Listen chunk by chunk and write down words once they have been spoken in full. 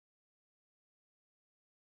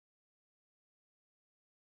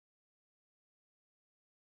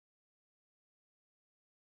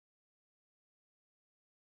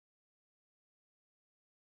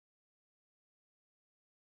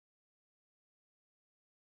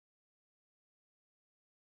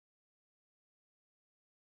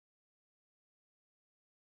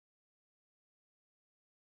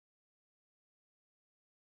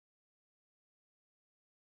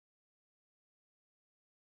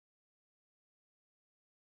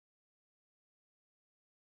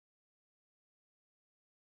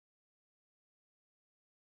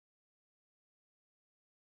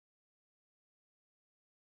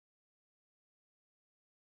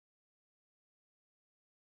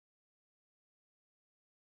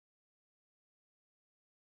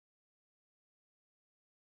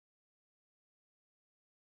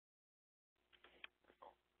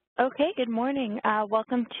Okay, good morning.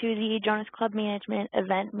 Welcome to the Jonas Club Management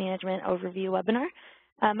Event Management Overview webinar.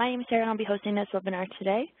 My name is Sarah and I'll be hosting this webinar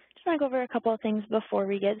today. Just want to go over a couple of things before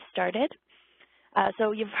we get started.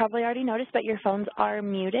 So you've probably already noticed that your phones are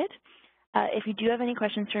muted. If you do have any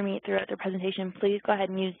questions for me throughout the presentation, please go ahead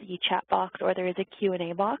and use the chat box, or there is a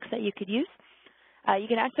Q&A box that you could use. You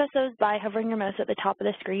can access those by hovering your mouse at the top of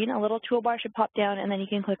the screen. A little toolbar should pop down and then you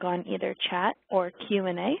can click on either chat or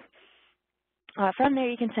Q&A. From there,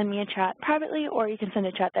 you can send me a chat privately, or you can send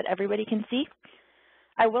a chat that everybody can see.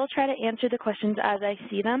 I will try to answer the questions as I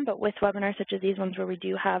see them, but with webinars such as these ones where we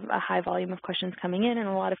do have a high volume of questions coming in and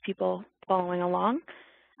a lot of people following along,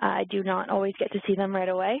 I do not always get to see them right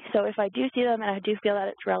away. So if I do see them and I do feel that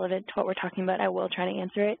it's relevant to what we're talking about, I will try to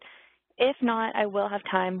answer it. If not, I will have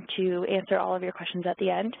time to answer all of your questions at the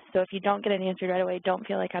end. So if you don't get it answered right away, don't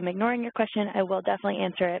feel like I'm ignoring your question. I will definitely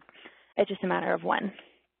answer it. It's just a matter of when.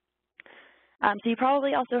 So you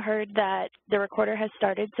probably also heard that the recorder has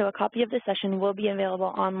started, so a copy of the session will be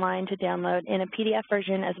available online to download in a PDF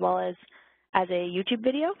version as well as a YouTube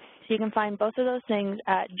video. So you can find both of those things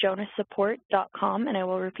at jonassupport.com, and I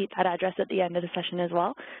will repeat that address at the end of the session as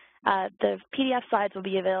well. The PDF slides will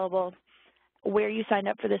be available where you signed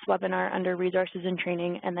up for this webinar under Resources and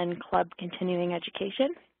Training and then Club Continuing Education.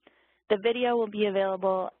 The video will be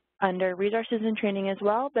available under Resources and Training as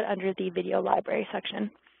well, but under the Video Library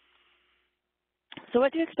section. So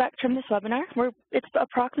what to expect from this webinar? It's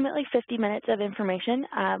approximately 50 minutes of information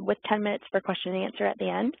with 10 minutes for question and answer at the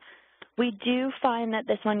end. We do find that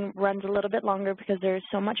this one runs a little bit longer because there's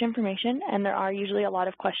so much information and there are usually a lot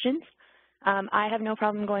of questions. I have no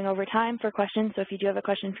problem going over time for questions, so if you do have a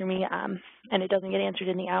question for me and it doesn't get answered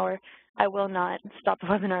in the hour, I will not stop the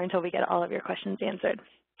webinar until we get all of your questions answered.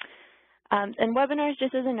 And webinars,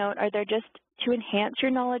 just as a note, are there just to enhance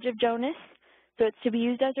your knowledge of Jonas. So it's to be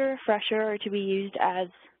used as a refresher or to be used as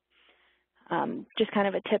just kind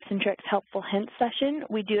of a tips and tricks helpful hints session.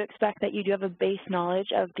 We do expect that you do have a base knowledge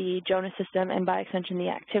of the Jonas system and by extension the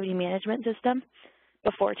activity management system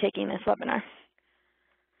before taking this webinar.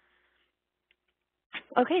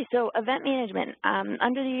 Okay, so event management.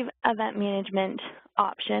 Under the event management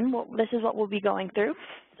option, this is what we'll be going through.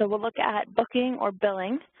 So we'll look at booking or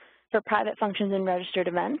billing for private functions and registered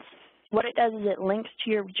events. What it does is it links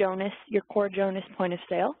to your core Jonas point of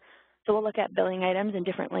sale. So we'll look at billing items and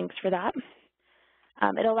different links for that.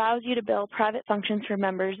 It allows you to bill private functions for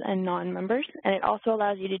members and non-members, and it also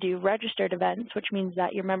allows you to do registered events, which means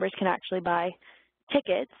that your members can actually buy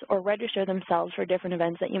tickets or register themselves for different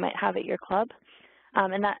events that you might have at your club.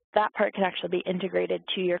 And that part can actually be integrated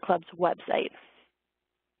to your club's website.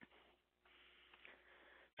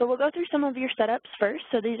 So we'll go through some of your setups first.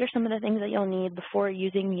 So these are some of the things that you'll need before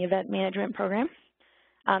using the event management program.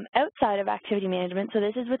 Outside of activity management, so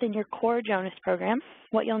this is within your core Jonas program,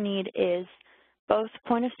 what you'll need is both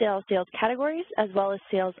point of sale sales categories as well as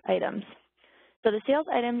sales items. So the sales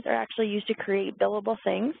items are actually used to create billable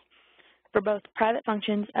things for both private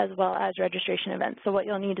functions as well as registration events. So what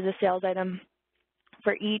you'll need is a sales item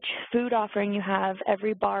for each food offering you have,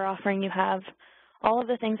 every bar offering you have, all of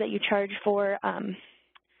the things that you charge for,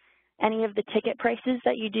 any of the ticket prices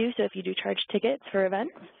that you do, so if you do charge tickets for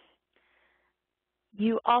events.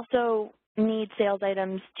 You also need sales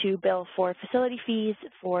items to bill for facility fees,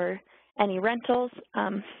 for any rentals,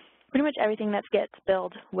 pretty much everything that gets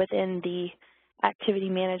billed within the activity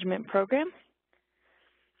management program.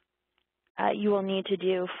 You will need to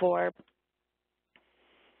do for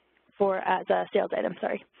as a sales item,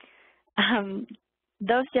 sorry.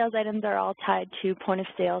 Those sales items are all tied to point of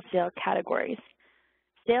sale categories.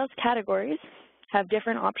 Sales categories have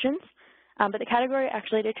different options, but the category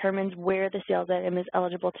actually determines where the sales item is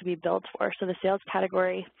eligible to be billed for. So the sales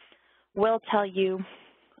category will tell you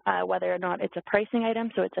whether or not it's a pricing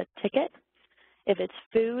item, so it's a ticket, if it's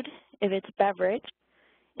food, if it's beverage,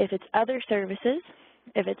 if it's other services,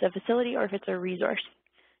 if it's a facility, or if it's a resource.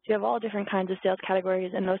 So you have all different kinds of sales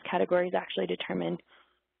categories, and those categories actually determine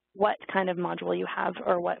what kind of module you have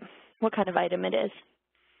or what kind of item it is.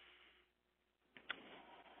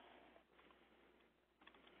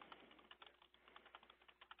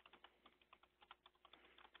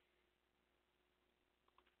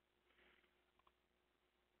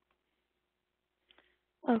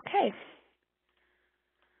 Okay.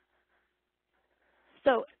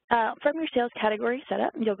 So from your sales category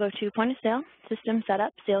setup, you'll go to Point of Sale, System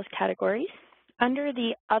Setup, Sales Categories. Under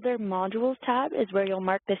the Other Modules tab is where you'll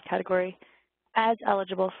mark this category as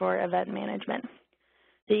eligible for event management.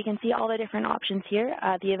 So you can see all the different options here.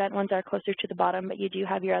 The event ones are closer to the bottom, but you do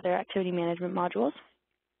have your other activity management modules.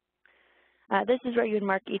 This is where you would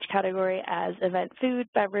mark each category as event food,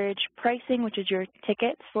 beverage, pricing, which is your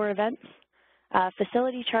tickets for events,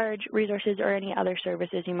 facility charge, resources, or any other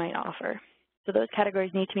services you might offer. So those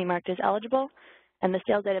categories need to be marked as eligible, and the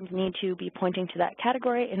sales items need to be pointing to that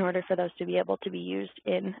category in order for those to be able to be used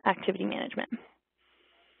in activity management.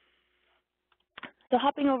 So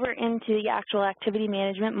hopping over into the actual activity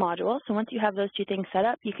management module, so once you have those two things set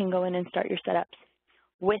up, you can go in and start your setups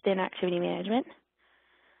within activity management.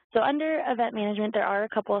 So under event management, there are a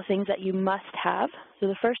couple of things that you must have. So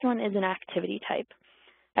the first one is an activity type.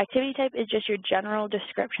 Activity type is just your general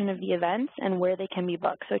description of the events and where they can be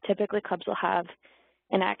booked. So typically clubs will have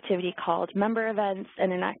an activity called member events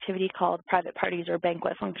and an activity called private parties or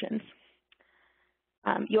banquet functions.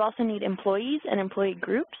 You also need employees and employee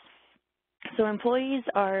groups. So employees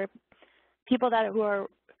are people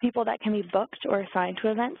that can be booked or assigned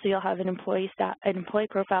to events. So you'll have an employee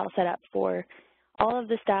profile set up for all of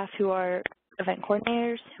the staff who are event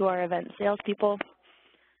coordinators, who are event salespeople.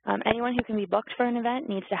 Anyone who can be booked for an event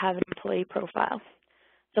needs to have an employee profile.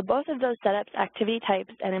 So both of those setups, activity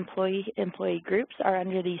types and employee groups, are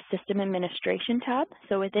under the System Administration tab.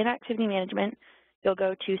 So within Activity Management, you'll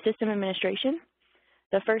go to System Administration.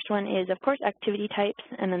 The first one is, of course, activity types,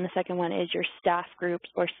 and then the second one is your staff groups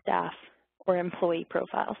or staff or employee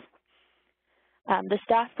profiles. The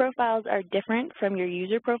staff profiles are different from your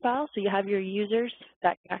user profiles. So you have your users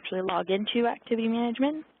that can actually log into activity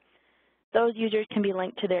management. Those users can be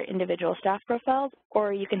linked to their individual staff profiles,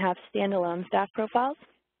 or you can have standalone staff profiles.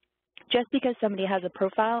 Just because somebody has a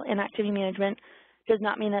profile in activity management does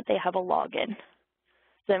not mean that they have a login.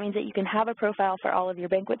 So that means that you can have a profile for all of your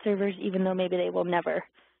banquet servers, even though maybe they will never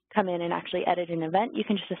come in and actually edit an event. You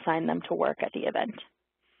can just assign them to work at the event.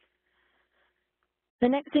 The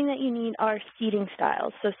next thing that you need are seating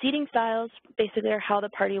styles. So seating styles basically are how the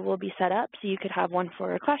party will be set up. So you could have one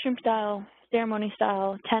for classroom style, ceremony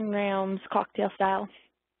style, 10 rounds, cocktail style.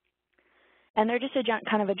 And they're just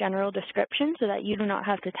kind of a general description so that you do not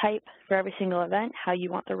have to type for every single event how you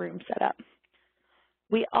want the room set up.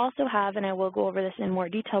 We also have, and I will go over this in more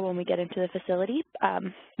detail when we get into the facility,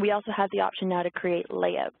 we also have the option now to create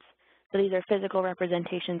layouts. So these are physical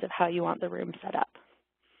representations of how you want the room set up.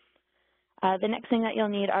 The next thing that you'll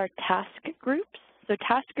need are task groups. So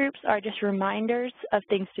task groups are just reminders of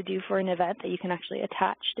things to do for an event that you can actually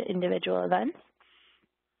attach to individual events.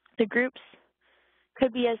 The groups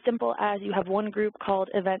could be as simple as you have one group called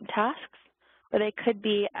event tasks, or they could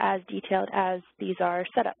be as detailed as these are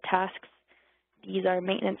setup tasks, these are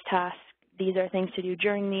maintenance tasks, these are things to do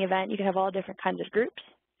during the event. You can have all different kinds of groups.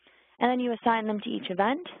 And then you assign them to each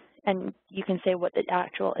event, and you can say what the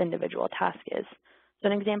actual individual task is. So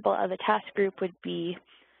an example of a task group would be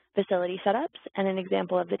facility setups, and an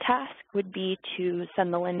example of the task would be to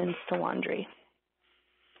send the linens to laundry.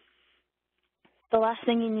 The last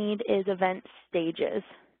thing you need is event stages.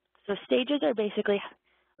 So stages are basically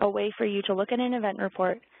a way for you to look at an event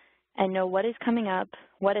report and know what is coming up,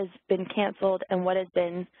 what has been canceled, and what has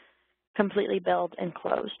been completely billed and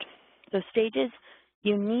closed. So stages,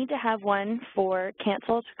 you need to have one for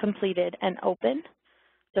canceled, completed, and open.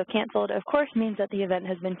 So canceled, of course, means that the event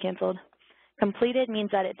has been canceled. Completed means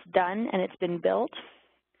that it's done and it's been built.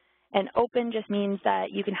 And open just means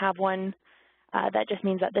that you can have one that just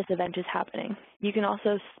means that this event is happening. You can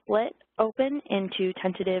also split open into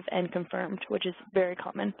tentative and confirmed, which is very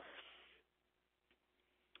common.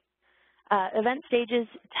 Event stages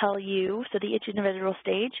tell you, so each individual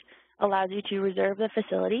stage allows you to reserve the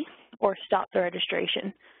facility or stop the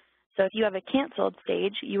registration. So if you have a canceled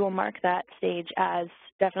stage, you will mark that stage as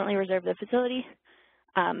definitely reserve the facility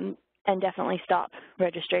and definitely stop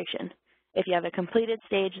registration. If you have a completed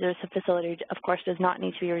stage, the facility, of course, does not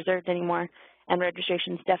need to be reserved anymore, and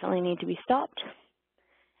registrations definitely need to be stopped.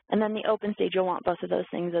 And then the open stage, you'll want both of those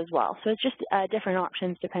things as well. So it's just different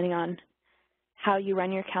options depending on how you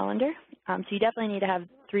run your calendar. So you definitely need to have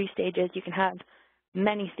 3 stages. You can have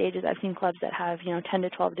many stages. I've seen clubs that have, 10 to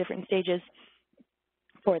 12 different stages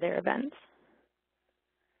for their events.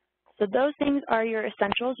 So those things are your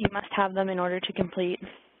essentials. You must have them in order to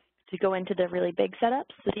go into the really big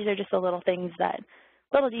setups. So these are just the little things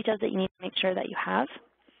little details that you need to make sure that you have.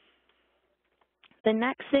 The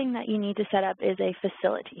next thing that you need to set up is a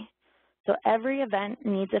facility. So every event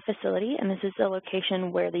needs a facility, and this is the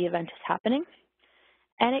location where the event is happening.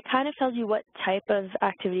 And it kind of tells you what type of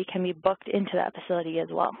activity can be booked into that facility as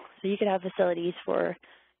well. So you could have facilities for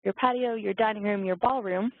your patio, your dining room, your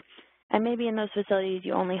ballroom, and maybe in those facilities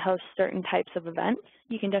you only host certain types of events.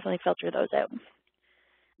 You can definitely filter those out.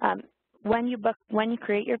 When you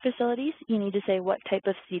create your facilities, you need to say what type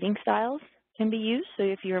of seating styles can be used. So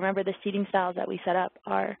if you remember, the seating styles that we set up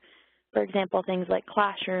are For example, things like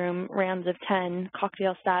classroom, rounds of 10,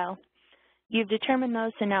 cocktail style. You've determined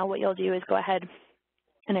those, so now what you'll do is go ahead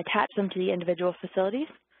and attach them to the individual facilities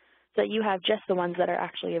so that you have just the ones that are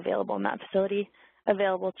actually available in that facility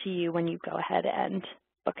available to you when you go ahead and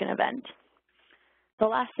book an event. The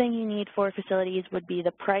last thing you need for facilities would be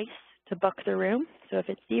the price to book the room. So if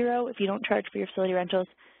it's zero, if you don't charge for your facility rentals,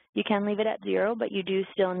 you can leave it at zero, but you do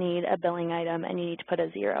still need a billing item and you need to put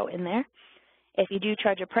a zero in there. If you do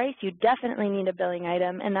charge a price, you definitely need a billing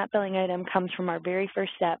item, and that billing item comes from our very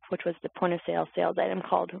first step, which was the point of sale sales item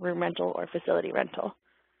called room rental or facility rental.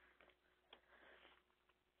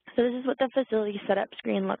 So this is what the facility setup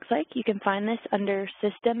screen looks like. You can find this under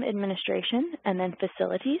System Administration and then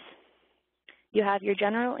Facilities. You have your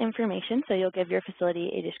general information, so you'll give your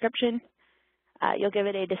facility a description. You'll give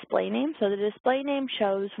it a display name. So the display name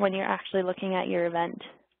shows when you're actually looking at your event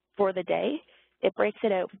for the day. It breaks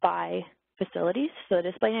it out by facilities. So the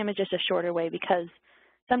display name is just a shorter way because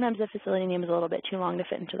sometimes the facility name is a little bit too long to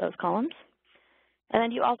fit into those columns. And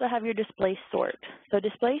then you also have your display sort. So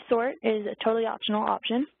display sort is a totally optional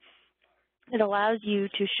option. It allows you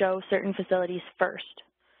to show certain facilities first.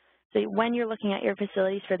 So when you're looking at your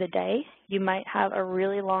facilities for the day, you might have a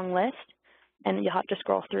really long list and you'll have to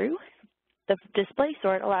scroll through. The display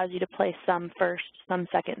sort allows you to place some first, some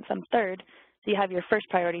second, some third. So you have your first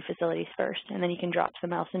priority facilities first, and then you can drop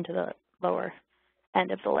some else into the lower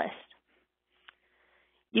end of the list.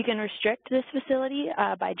 You can restrict this facility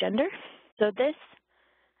by gender. So this,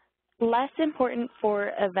 less important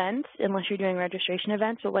for events unless you're doing registration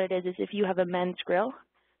events, but what it is if you have a men's grill,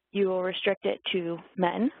 you will restrict it to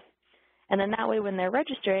men. And then that way when they're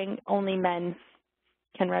registering, only men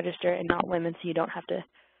can register and not women, so you don't have to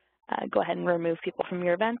go ahead and remove people from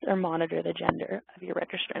your events or monitor the gender of your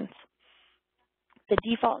registrants. The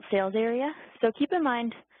default sales area. So keep in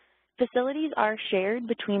mind, facilities are shared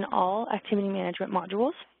between all activity management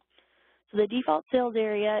modules. So the default sales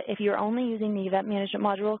area, if you're only using the event management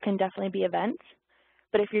module, can definitely be events.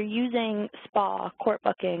 But if you're using spa, court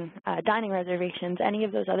booking, dining reservations, any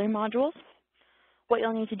of those other modules, what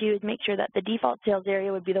you'll need to do is make sure that the default sales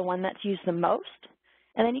area would be the one that's used the most,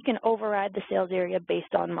 and then you can override the sales area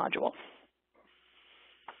based on module.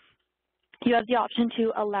 You have the option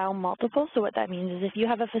to allow multiple. So what that means is if you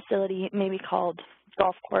have a facility maybe called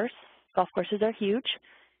golf courses are huge,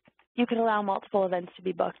 you can allow multiple events to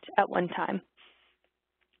be booked at one time.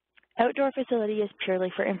 Outdoor facility is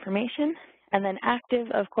purely for information, and then active,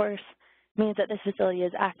 of course, means that this facility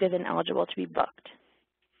is active and eligible to be booked.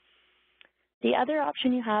 The other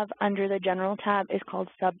option you have under the General tab is called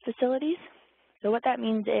Sub-Facilities. So what that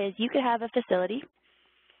means is you could have a facility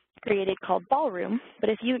created called Ballroom, but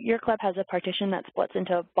if your club has a partition that splits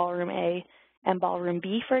into Ballroom A and Ballroom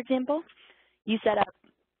B, for example, you set up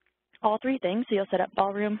all three things. So you'll set up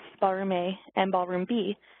Ballroom, Ballroom A, and Ballroom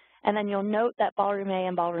B, and then you'll note that Ballroom A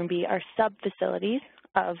and Ballroom B are sub-facilities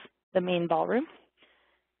of the main ballroom.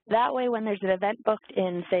 That way, when there's an event booked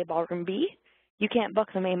in, say, Ballroom B, you can't book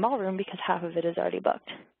the main ballroom because half of it is already booked.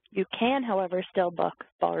 You can, however, still book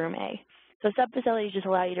Ballroom A. So sub-facilities just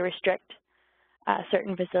allow you to restrict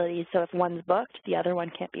certain facilities, so if one's booked, the other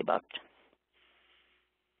one can't be booked.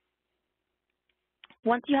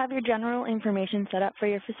 Once you have your general information set up for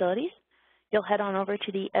your facilities, you'll head on over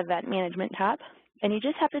to the Event Management tab, and you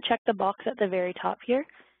just have to check the box at the very top here.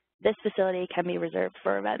 This facility can be reserved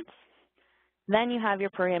for events. Then you have your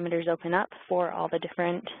parameters open up for all the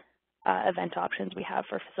different event options we have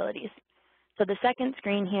for facilities. So the second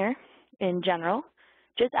screen here, in general,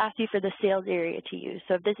 just asks you for the sales area to use.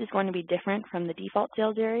 So if this is going to be different from the default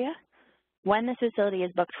sales area, when this facility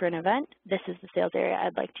is booked for an event, this is the sales area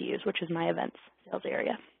I'd like to use, which is my events sales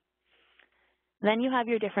area. Then you have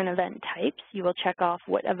your different event types. You will check off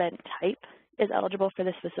what event type is eligible for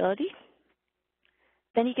this facility.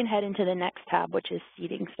 Then you can head into the next tab, which is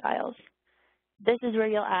seating styles. This is where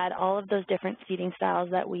you'll add all of those different seating styles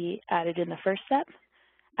that we added in the first step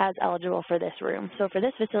as eligible for this room. So for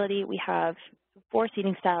this facility, we have 4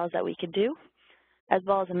 seating styles that we could do, as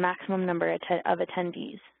well as a maximum number of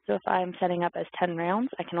attendees. So if I'm setting up as 10 rounds,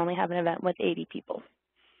 I can only have an event with 80 people.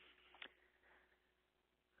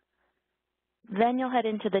 Then you'll head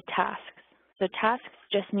into the tasks. So tasks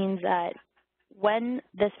just means that when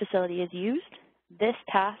this facility is used, this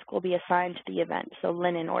task will be assigned to the event. So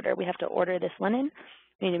linen order, we have to order this linen.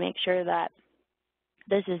 We need to make sure that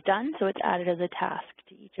this is done, so it's added as a task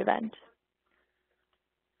to each event.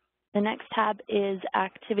 The next tab is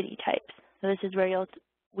activity types. So this is where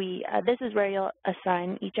you'll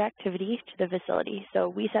assign each activity to the facility. So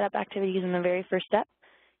we set up activities in the very first step.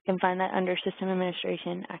 You can find that under System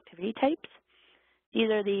Administration Activity Types. These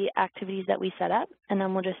are the activities that we set up, and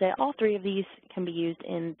then we'll just say all 3 of these can be used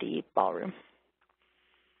in the ballroom.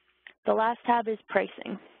 The last tab is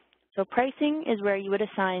pricing. So pricing is where you would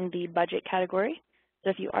assign the budget category. So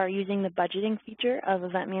if you are using the budgeting feature of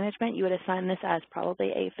event management, you would assign this as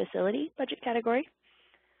probably a facility budget category.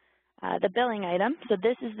 The billing item, so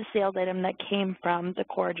this is the sales item that came from the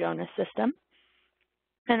core Jonas system.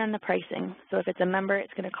 And then the pricing, so if it's a member,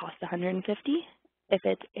 it's going to cost $150. If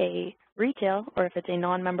it's a retail or if it's a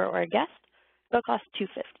non-member or a guest, it'll cost $250.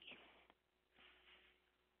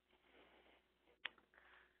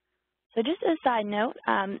 So just as a side note,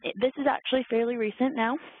 this is actually fairly recent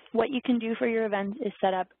now. What you can do for your events is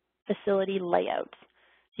set up facility layouts.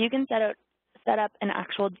 So you can set up an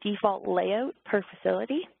actual default layout per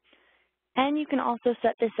facility, and you can also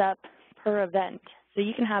set this up per event. So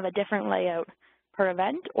you can have a different layout per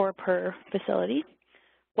event or per facility.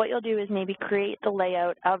 What you'll do is maybe create the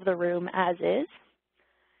layout of the room as is,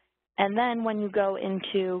 and then when you go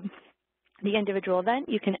into the individual event,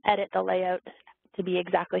 you can edit the layout to be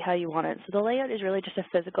exactly how you want it. So the layout is really just a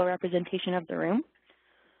physical representation of the room.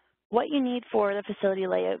 What you need for the facility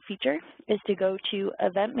layout feature is to go to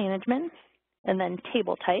Event Management and then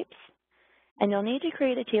Table Types, and you'll need to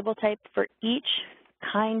create a table type for each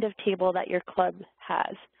kind of table that your club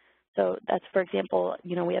has. So that's, for example,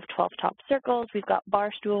 we have 12 top circles, we've got bar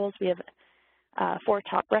stools, we have 4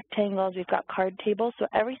 top rectangles, we've got card tables. So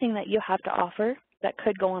everything that you have to offer that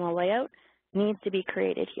could go on a layout needs to be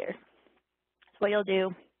created here. So what you'll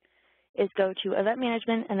do is go to Event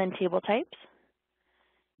Management and then Table Types.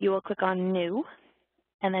 You will click on New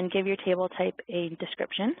and then give your table type a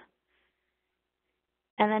description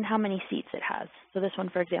and then how many seats it has. So this one,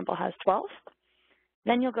 for example, has 12.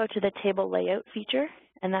 Then you'll go to the Table Layout feature,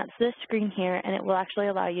 and that's this screen here, and it will actually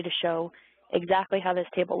allow you to show exactly how this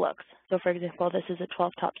table looks. So for example, this is a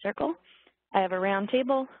 12 top circle. I have a round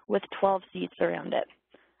table with 12 seats around it.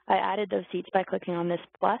 I added those seats by clicking on this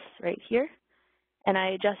plus right here, and I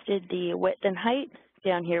adjusted the width and height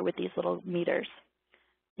down here with these little meters.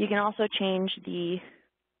 You can also change the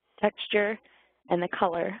texture and the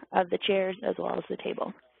color of the chairs as well as the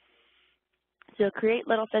table. So create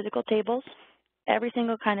little physical tables. Every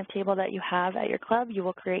single kind of table that you have at your club, you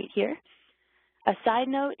will create here. A side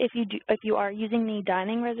note, if you are using the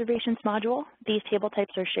dining reservations module, these table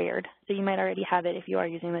types are shared. So you might already have it if you are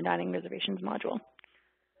using the dining reservations module.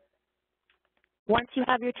 Once you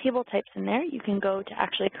have your table types in there, you can go to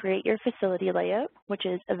actually create your facility layout, which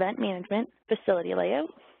is Event Management, Facility Layout.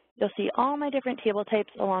 You'll see all my different table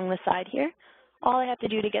types along the side here. All I have to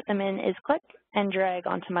do to get them in is click and drag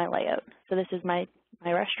onto my layout. So this is my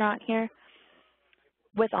restaurant here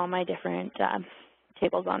with all my different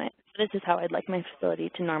tables on it. So this is how I'd like my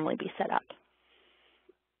facility to normally be set up.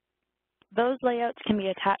 Those layouts can be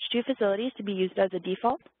attached to facilities to be used as a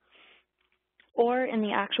default, or in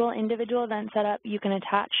the actual individual event setup, you can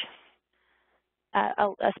attach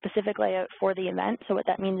a specific layout for the event. So what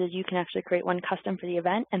that means is you can actually create one custom for the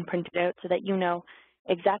event and print it out so that you know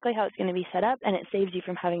exactly how it's going to be set up, and it saves you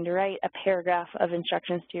from having to write a paragraph of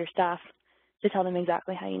instructions to your staff to tell them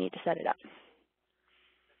exactly how you need to set it up.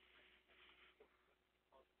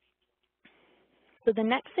 So the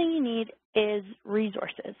next thing you need is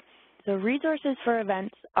resources. So resources for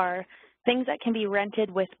events are things that can be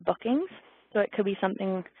rented with bookings. So it could be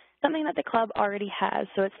something that the club already has.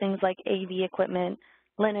 So it's things like AV equipment,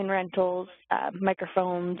 linen rentals,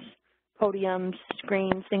 microphones, podiums,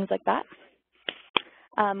 screens, things like that.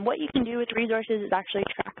 What you can do with resources is actually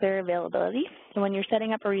track their availability. So when you're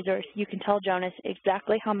setting up a resource, you can tell Jonas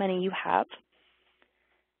exactly how many you have.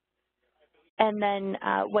 And then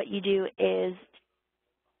what you do is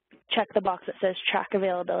check the box that says track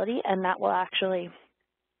availability, and that will actually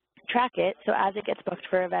track it. So as it gets booked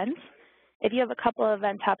for events, if you have a couple of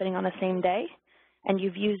events happening on the same day and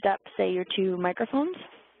you've used up, say, your 2 microphones,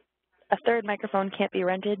 a 3rd microphone can't be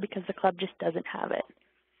rented because the club just doesn't have it.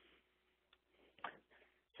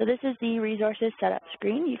 So this is the resources setup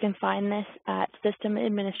screen. You can find this at System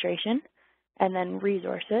Administration and then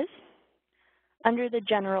Resources. Under the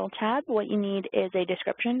General tab, what you need is a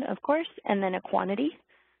description, of course, and then a quantity.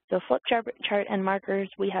 So flip chart and markers,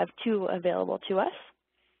 we have 2 available to us.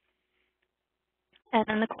 And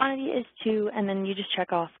then the quantity is 2, and then you just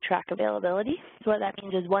check off track availability. So what that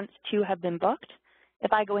means is once 2 have been booked,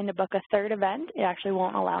 if I go in to book a 3rd event, it actually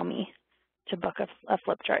won't allow me to book a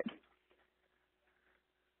flip chart.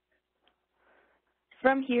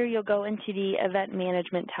 From here, you'll go into the Event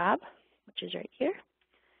Management tab, which is right here.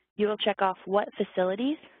 You will check off what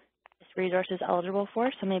facilities this resource is eligible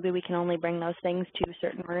for, so maybe we can only bring those things to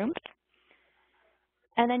certain rooms.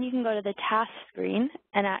 And then you can go to the task screen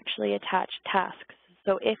and actually attach tasks.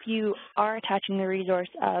 So if you are attaching the resource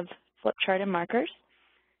of flip chart and markers,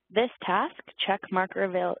 this task, check marker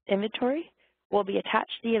avail inventory, will be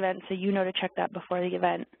attached to the event so you know to check that before the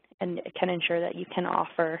event, and it can ensure that you can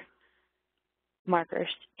offer markers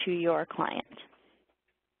to your client.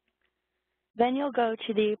 Then you'll go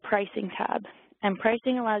to the pricing tab, and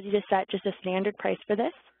pricing allows you to set just a standard price for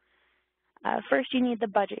this. First, you need the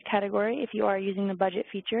budget category if you are using the budget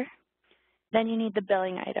feature. Then you need the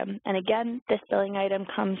billing item. And again, this billing item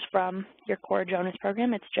comes from your core Jonas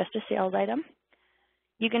program. It's just a sales item.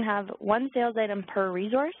 You can have one sales item per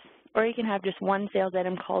resource, or you can have just one sales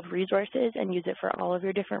item called resources and use it for all of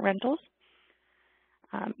your different rentals.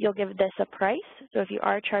 You'll give this a price. So if you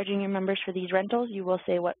are charging your members for these rentals, you will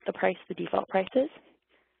say what the default price is.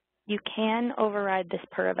 You can override this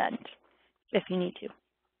per event if you need to.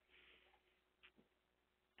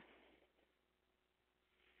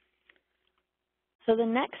 So the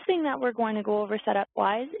next thing that we're going to go over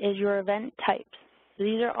setup-wise is your event types. So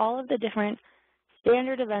these are all of the different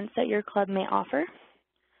standard events that your club may offer.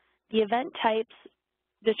 The event types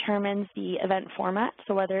determines the event format,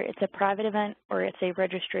 so whether it's a private event or it's a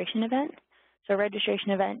registration event. So a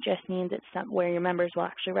registration event just means it's where your members will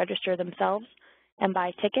actually register themselves and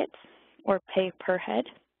buy tickets or pay per head.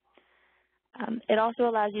 It also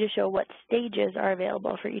allows you to show what stages are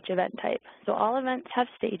available for each event type. So all events have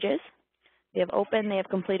stages. They have open, they have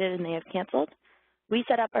completed, and they have canceled. We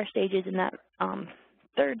set up our stages in that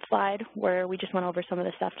third slide where we just went over some of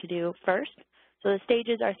the stuff to do first. So the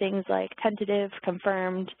stages are things like tentative,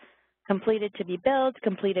 confirmed, completed to be billed,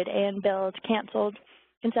 completed and billed, canceled.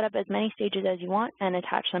 You can set up as many stages as you want and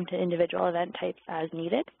attach them to individual event types as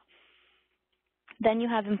needed. Then you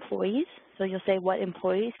have employees. So you'll say what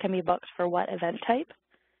employees can be booked for what event type.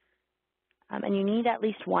 And you need at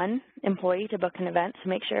least one employee to book an event, so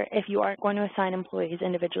make sure if you aren't going to assign employees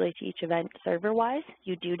individually to each event server-wise,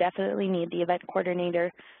 you do definitely need the event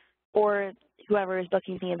coordinator or whoever is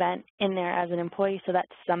booking the event in there as an employee so that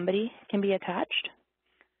somebody can be attached.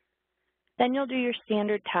 Then you'll do your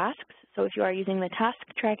standard tasks. So if you are using the task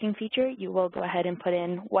tracking feature, you will go ahead and put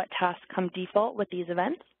in what tasks come default with these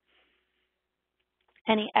events.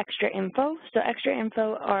 Any extra info. So extra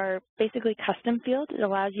info are basically custom fields. It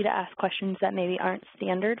allows you to ask questions that maybe aren't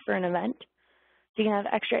standard for an event. So you can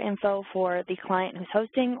have extra info for the client who's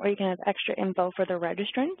hosting, or you can have extra info for the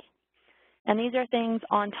registrant. And these are things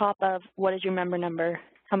on top of what is your member number,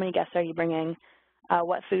 how many guests are you bringing,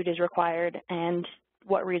 what food is required, and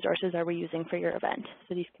what resources are we using for your event.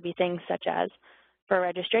 So these could be things such as for a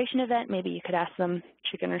registration event, maybe you could ask them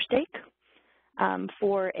chicken or steak.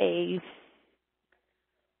 For a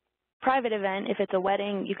private event, if it's a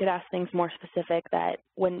wedding, you could ask things more specific that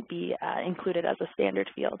wouldn't be included as a standard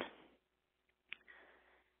field.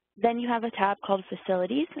 Then you have a tab called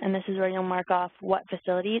Facilities, and this is where you'll mark off what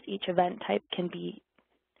facilities each event type can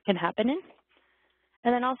happen in.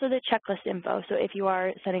 And then also the checklist info. So if you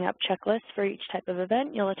are setting up checklists for each type of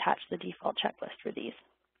event, you'll attach the default checklist for these.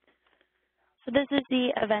 So this is the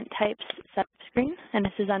event types setup screen, and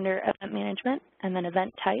this is under event management and then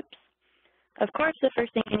event types. Of course, the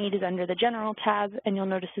first thing you need is under the general tab, and you'll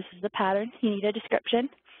notice this is the pattern. You need a description.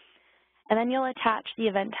 And then you'll attach the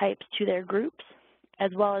event types to their groups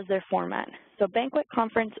as well as their format. So banquet,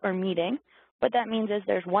 conference, or meeting, what that means is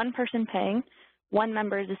there's one person paying, one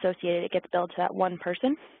member is associated, it gets billed to that one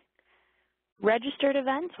person. Registered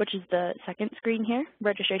events, which is the second screen here,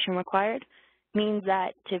 registration required, means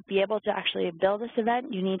that to be able to actually bill this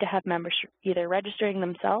event, you need to have members either registering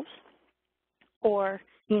themselves or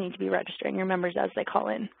you need to be registering your members as they call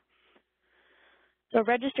in. So a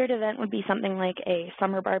registered event would be something like a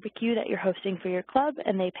summer barbecue that you're hosting for your club,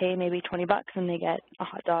 and they pay maybe $20 and they get a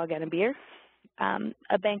hot dog and a beer.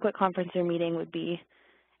 A banquet, conference, or meeting would be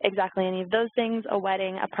exactly any of those things, a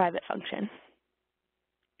wedding, a private function.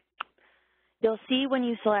 You'll see when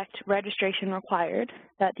you select registration required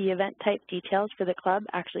that the event type details for the club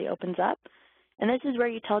actually opens up. And this is where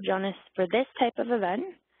you tell Jonas, for this type of event,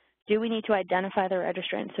 do we need to identify the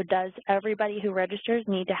registrant? So does everybody who registers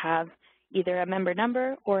need to have either a member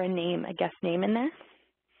number or a name, a guest name in there?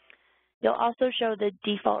 You'll also show the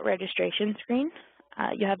default registration screen.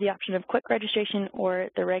 You have the option of quick registration or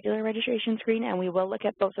the regular registration screen, and we will look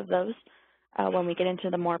at both of those when we get into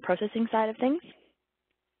the more processing side of things.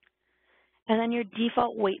 And then your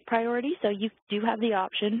default wait priority, so you do have the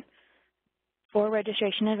option for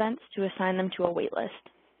registration events to assign them to a wait list.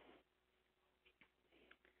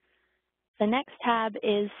 The next tab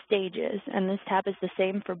is Stages, and this tab is the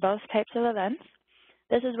same for both types of events.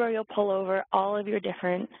 This is where you'll pull over all of your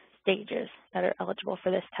different stages that are eligible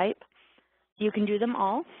for this type. You can do them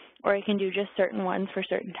all, or you can do just certain ones for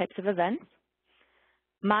certain types of events.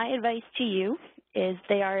 My advice to you is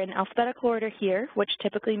they are in alphabetical order here, which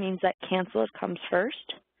typically means that canceled comes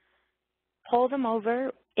first. Pull them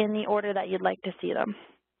over in the order that you'd like to see them.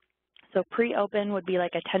 So pre-open would be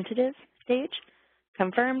like a tentative stage.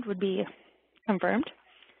 Confirmed would be confirmed.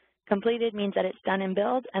 Completed means that it's done in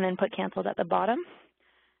build, and then put canceled at the bottom.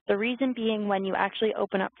 The reason being, when you actually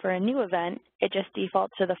open up for a new event, it just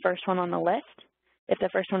defaults to the first one on the list. If the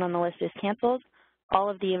first one on the list is canceled, all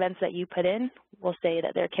of the events that you put in will say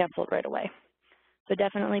that they're canceled right away. So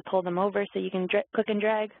definitely pull them over so you can click and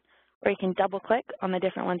drag, or you can double click on the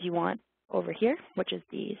different ones you want over here, which is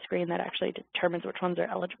the screen that actually determines which ones are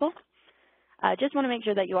eligible. Just want to make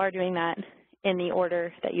sure that you are doing that in the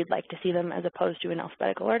order that you'd like to see them as opposed to in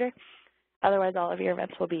alphabetical order. Otherwise, all of your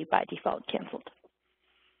events will be by default canceled.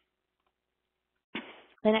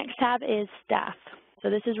 The next tab is staff.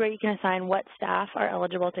 So this is where you can assign what staff are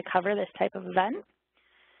eligible to cover this type of event.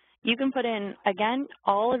 You can put in, again,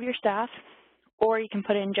 all of your staff, or you can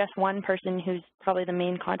put in just one person who's probably the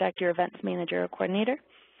main contact, your events manager or coordinator.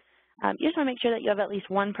 You just want to make sure that you have at least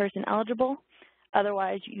one person eligible.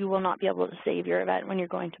 Otherwise, you will not be able to save your event when you're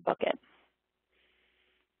going to book it.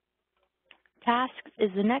 Tasks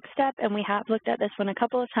is the next step, and we have looked at this one a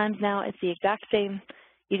couple of times now. It's the exact same.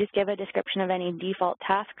 You just give a description of any default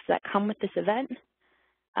tasks that come with this event,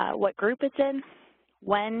 what group it's in,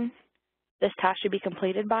 when this task should be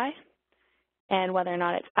completed by, and whether or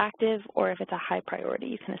not it's active, or if it's a high priority,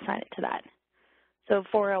 you can assign it to that. So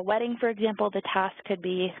for a wedding, for example, the task could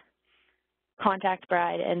be contact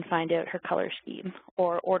bride and find out her color scheme,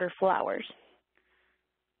 or order flowers.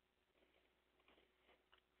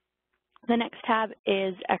 The next tab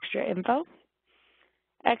is extra info.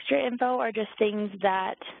 Extra info are just things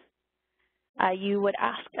that you would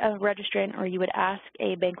ask a registrant or you would ask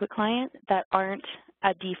a banquet client that aren't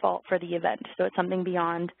a default for the event. So it's something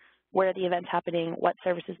beyond where the event's happening, what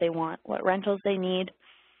services they want, what rentals they need,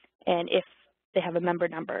 and if they have a member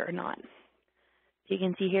number or not. So you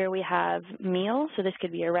can see here we have meal, so this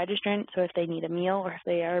could be a registrant, so if they need a meal or if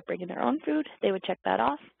they are bringing their own food, they would check that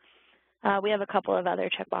off. We have a couple of other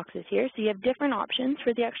checkboxes here. So you have different options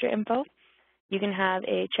for the extra info. You can have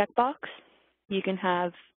a checkbox, you can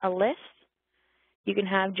have a list, you can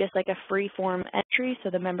have just like a free form entry so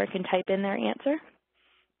the member can type in their answer.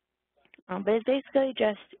 But it's basically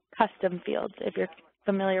just custom fields. If you're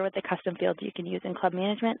familiar with the custom fields you can use in club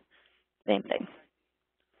management, same thing.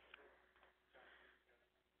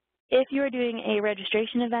 If you are doing a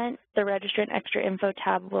registration event, the Registrant Extra Info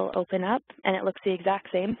tab will open up, and it looks the exact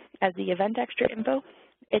same as the Event Extra Info.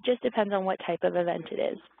 It just depends on what type of event it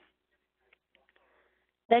is.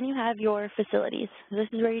 Then you have your facilities. This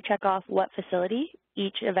is where you check off what facility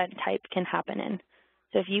each event type can happen in.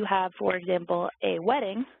 So if you have, for example, a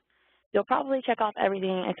wedding, you'll probably check off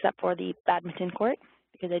everything except for the badminton court,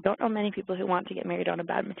 because I don't know many people who want to get married on a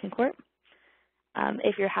badminton court.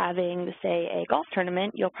 If you're having, say, a golf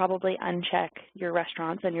tournament, you'll probably uncheck your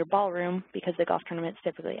restaurants and your ballroom because the golf tournament's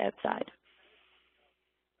typically outside.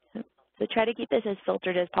 So try to keep this as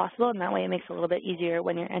filtered as possible, and that way it makes it a little bit easier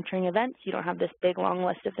when you're entering events. You don't have this big, long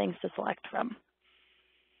list of things to select from.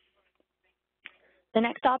 The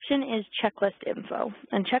next option is checklist info.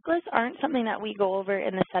 And checklists aren't something that we go over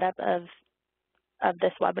in the setup of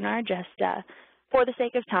this webinar, just for the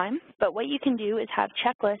sake of time, but what you can do is have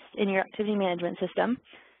checklists in your activity management system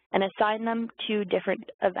and assign them to different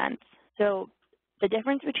events. So the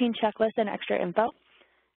difference between checklist and extra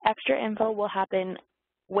info will happen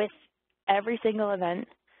with every single event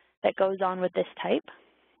that goes on with this type.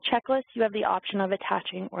 Checklist, you have the option of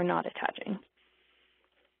attaching or not attaching.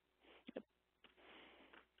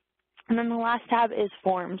 And then the last tab is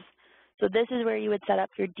forms. So this is where you would set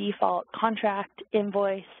up your default contract,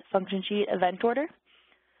 invoice, function sheet, event order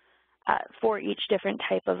for each different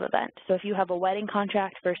type of event. So if you have a wedding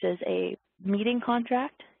contract versus a meeting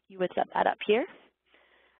contract, you would set that up here.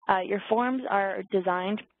 Your forms are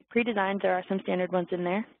pre-designed. There are some standard ones in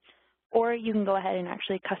there. Or you can go ahead and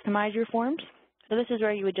actually customize your forms. So this is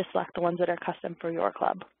where you would just select the ones that are custom for your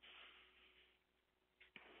club.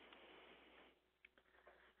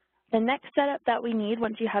 The next setup that we need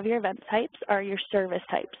once you have your event types are your service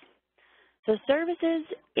types. So services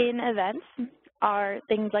in events are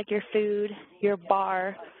things like your food, your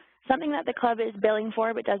bar, something that the club is billing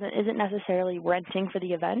for but isn't necessarily renting for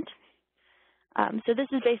the event. So this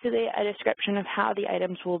is basically a description of how the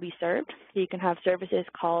items will be served. So you can have services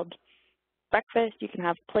called breakfast, you can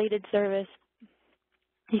have plated service,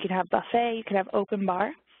 you can have buffet, you can have open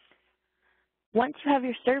bar. Once you have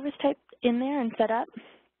your service type in there and set up,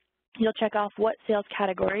 you'll check off what sales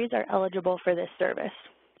categories are eligible for this service.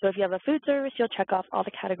 So if you have a food service, you'll check off all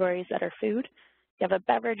the categories that are food. If you have a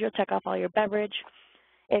beverage, you'll check off all your beverage.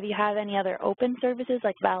 If you have any other open services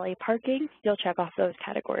like valet parking, you'll check off those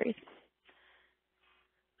categories.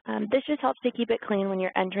 This just helps to keep it clean when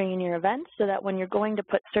you're entering in your events so that when you're going to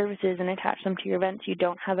put services and attach them to your events, you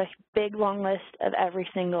don't have a big long list of every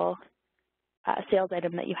single sales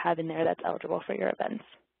item that you have in there that's eligible for your events.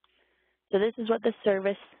 So this is what the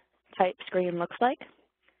service type screen looks like.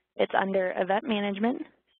 It's under Event Management,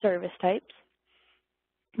 Service Types.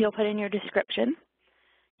 You'll put in your description.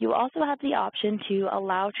 You also have the option to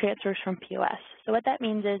allow transfers from POS. So what that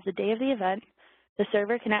means is the day of the event, the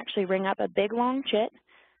server can actually ring up a big long chit.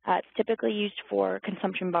 It's typically used for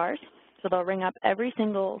consumption bars. So they'll ring up every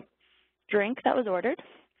single drink that was ordered.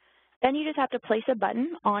 Then you just have to place a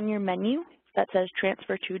button on your menu that says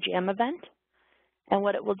Transfer to Jam Event. And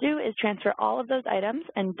what it will do is transfer all of those items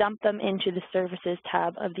and dump them into the Services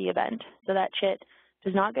tab of the event. So that chit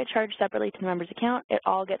does not get charged separately to the member's account. It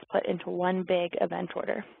all gets put into one big event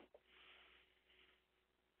order.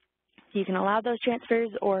 So you can allow those transfers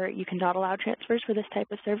or you can not allow transfers for this type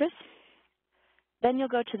of service. Then you'll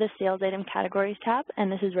go to the Sales Item Categories tab,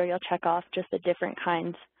 and this is where you'll check off just the different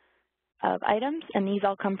kinds of items, and these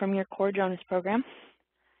all come from your core Jonas program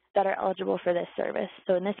that are eligible for this service.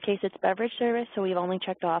 So in this case, it's beverage service, so we've only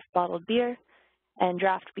checked off bottled beer and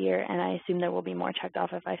draft beer, and I assume there will be more checked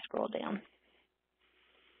off if I scroll down.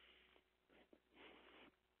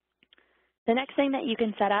 The next thing that you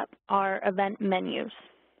can set up are event menus.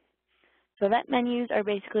 So event menus are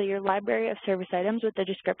basically your library of service items with the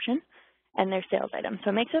description and their sales items. So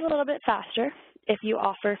it makes it a little bit faster if you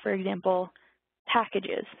offer, for example,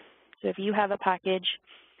 packages. So if you have a package,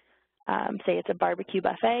 say it's a barbecue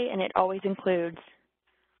buffet, and it always includes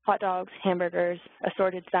hot dogs, hamburgers,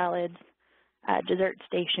 assorted salads, dessert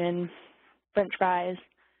station, french fries,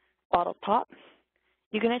 bottled pop,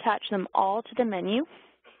 you can attach them all to the menu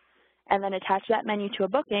and then attach that menu to a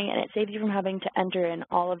booking, and it saves you from having to enter in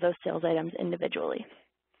all of those sales items individually.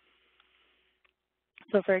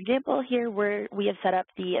 So for example, here we have set up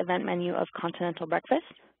the event menu of Continental Breakfast.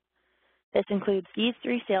 This includes these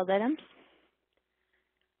 3 sales items.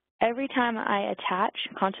 Every time I attach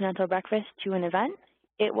Continental Breakfast to an event,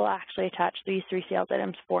 it will actually attach these 3 sales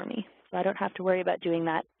items for me. So I don't have to worry about doing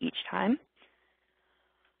that each time.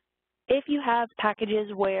 If you have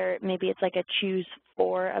packages where maybe it's like a choose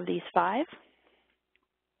 4 of these 5,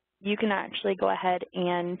 you can actually go ahead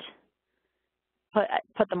and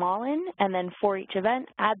put them all in, and then for each event,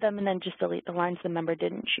 add them, and then just delete the lines the member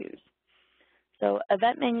didn't choose. So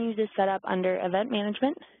event menus is set up under event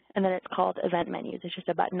management, and then it's called event menus. It's just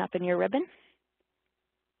a button up in your ribbon.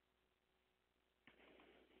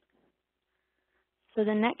 So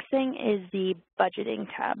the next thing is the budgeting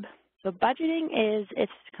tab. So budgeting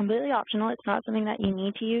it's completely optional. It's not something that you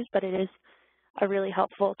need to use, but it is a really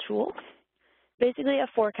helpful tool. Basically a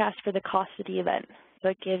forecast for the cost of the event. So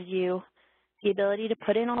it gives you the ability to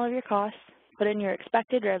put in all of your costs, put in your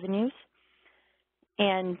expected revenues,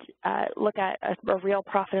 and look at a real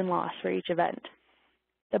profit and loss for each event.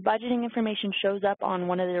 The budgeting information shows up on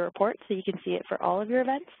one of the reports, so you can see it for all of your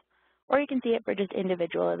events, or you can see it for just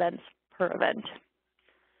individual events per event.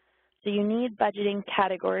 So you need budgeting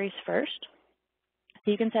categories first.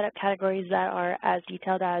 So you can set up categories that are as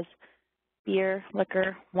detailed as beer,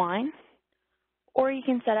 liquor, wine, or you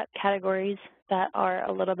can set up categories that are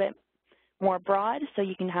a little bit more broad, so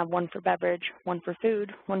you can have one for beverage, one for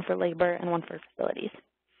food, one for labor, and one for facilities.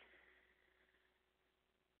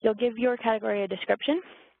 You'll give your category a description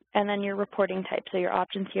and then your reporting type. So your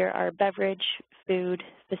options here are beverage, food,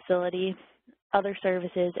 facility, other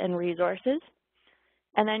services, and resources.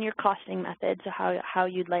 And then your costing method, so how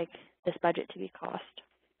you'd like this budget to be cost.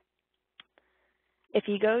 If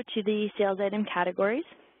you go to the sales item categories,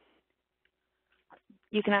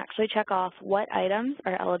 you can actually check off what items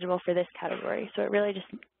are eligible for this category. So it really just,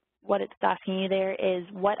 what it's asking you there is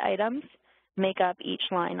what items make up each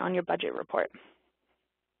line on your budget report.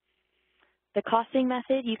 The costing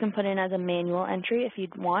method you can put in as a manual entry if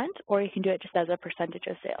you'd want, or you can do it just as a percentage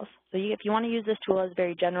of sales. So if you want to use this tool as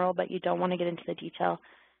very general, but you don't want to get into the detail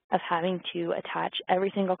of having to attach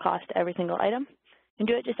every single cost to every single item, you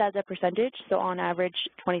can do it just as a percentage, so on average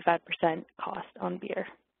 25% cost on beer.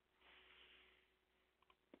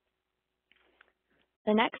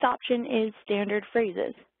 The next option is standard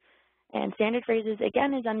phrases. And standard phrases,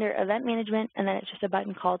 again, is under event management, and then it's just a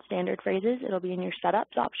button called standard phrases. It'll be in your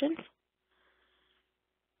setups options.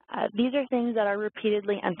 These are things that are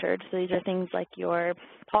repeatedly entered. So these are things like your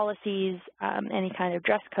policies, any kind of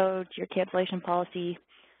dress codes, your cancellation policy,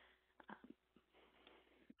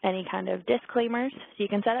 any kind of disclaimers. So you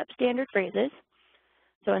can set up standard phrases.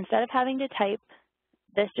 So instead of having to type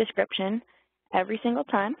this description every single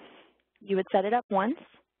time, you would set it up once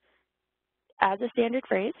as a standard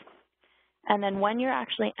phrase. And then when you're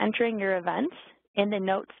actually entering your events, in the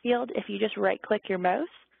notes field, if you just right-click your mouse,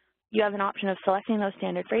 you have an option of selecting those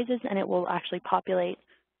standard phrases, and it will actually populate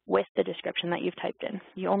with the description that you've typed in.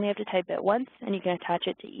 You only have to type it once, and you can attach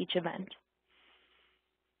it to each event.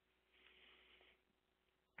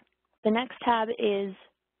 The next tab is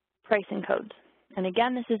pricing codes. And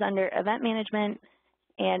again, this is under Event Management,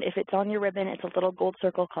 and if it's on your ribbon, it's a little gold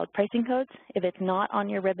circle called Pricing Codes. If it's not on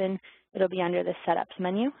your ribbon, it'll be under the Setups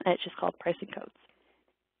menu, and it's just called Pricing Codes.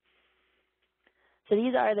 So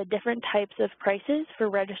these are the different types of prices for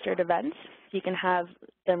registered events. You can have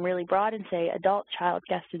them really broad and say adult, child,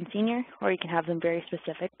 guest, and senior, or you can have them very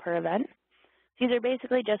specific per event. These are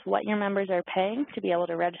basically just what your members are paying to be able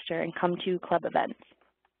to register and come to club events.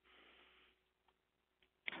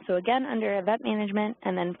 So again, under Event Management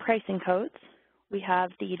and then Pricing Codes, we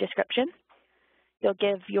have the description. You'll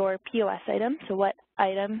give your POS item, so what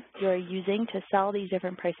item you're using to sell these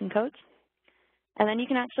different pricing codes. And then you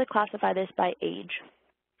can actually classify this by age.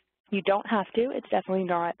 You don't have to, it's definitely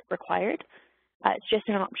not required. It's just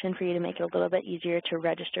an option for you to make it a little bit easier to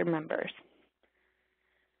register members.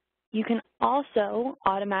 You can also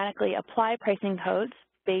automatically apply pricing codes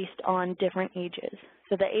based on different ages.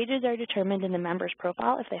 So the ages are determined in the member's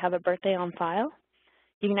profile if they have a birthday on file.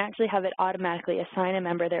 You can actually have it automatically assign a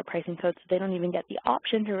member their pricing code so they don't even get the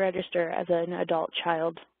option to register as an adult,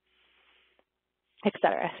 child,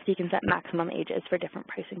 etc. So you can set maximum ages for different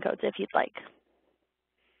pricing codes if you'd like.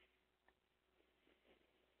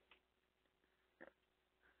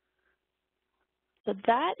 So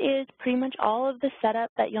that is pretty much all of the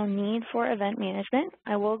setup that you'll need for event management.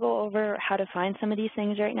 I will go over how to find some of these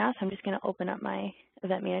things right now, so I'm just going to open up my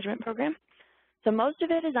event management program. So most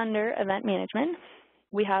of it is under event management.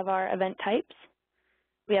 We have our event types,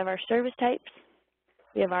 we have our service types,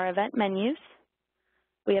 we have our event menus,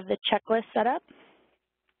 we have the checklist setup,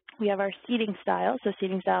 we have our seating styles. So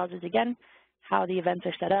seating styles is, again, how the events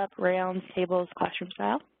are set up, rounds, tables, classroom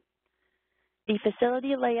style. The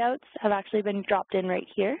facility layouts have actually been dropped in right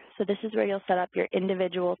here. So this is where you'll set up your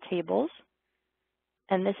individual tables,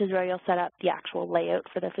 and this is where you'll set up the actual layout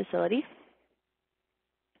for the facility.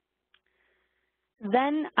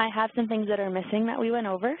 Then I have some things that are missing that we went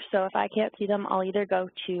over. So if I can't see them, I'll either go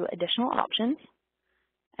to additional options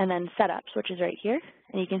and then setups, which is right here.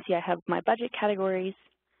 And you can see I have my budget categories.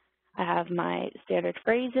 I have my standard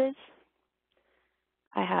phrases.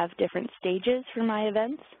 I have different stages for my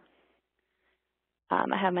events. I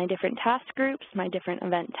have my different task groups, my different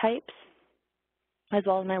event types, as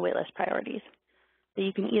well as my waitlist priorities. So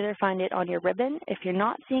you can either find it on your ribbon. If you're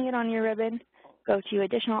not seeing it on your ribbon, go to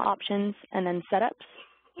additional options and then setups,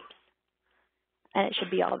 and it should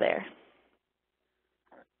be all there.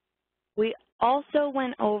 We also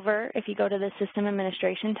went over, if you go to the System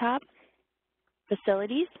Administration tab,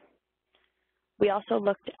 Facilities. We also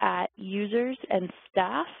looked at users and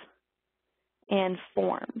staff and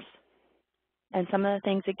forms. And some of the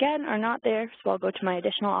things, again, are not there, so I'll go to my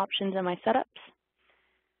additional options and my setups.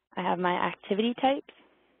 I have my activity types,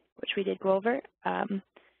 which we did go over. I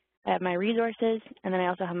have my resources, and then I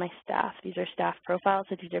also have my staff. These are staff profiles,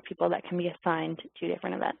 so these are people that can be assigned to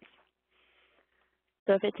different events.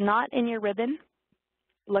 So if it's not in your ribbon,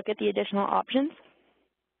 look at the additional options,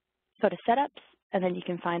 go to setups, and then you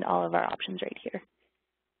can find all of our options right here.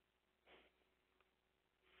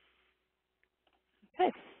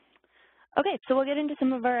 Okay, so we'll get into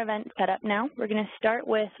some of our event setup now. We're going to start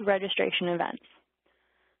with registration events.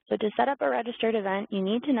 So to set up a registered event, you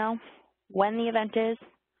need to know when the event is,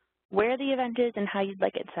 where the event is and how you'd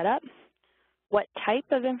like it set up, what type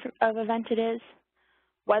of event it is,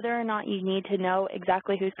 whether or not you need to know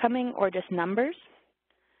exactly who's coming or just numbers,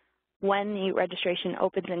 when the registration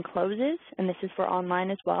opens and closes, and this is for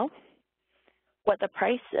online as well, what the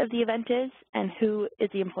price of the event is, and who is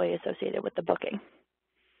the employee associated with the booking.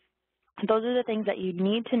 Those are the things that you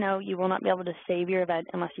need to know. You will not be able to save your event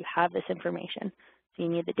unless you have this information. So you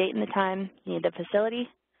need the date and the time, you need the facility,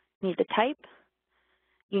 you need the type,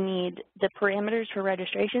 you need the parameters for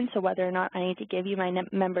registration, so whether or not I need to give you my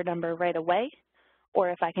member number right away,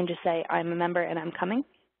 or if I can just say I'm a member and I'm coming,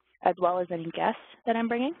 as well as any guests that I'm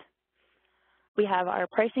bringing. We have our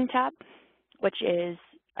pricing tab, which is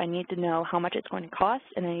I need to know how much it's going to cost,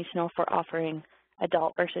 and I need to know if we're offering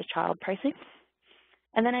adult versus child pricing.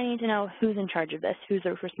 And then I need to know who's in charge of this, who's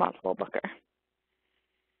the responsible booker.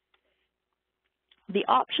 The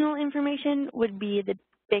optional information would be the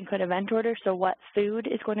banquet event order, so what food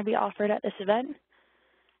is going to be offered at this event.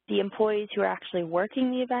 the employees who are actually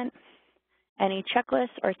working the event, any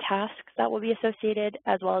checklists or tasks that will be associated,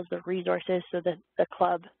 as well as the resources, so the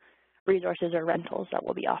club resources or rentals that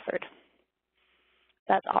will be offered.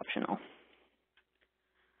 That's optional.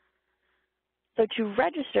 So to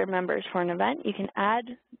register members for an event, you can add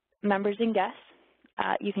members and guests.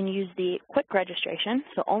 You can use the quick registration,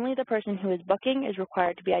 so only the person who is booking is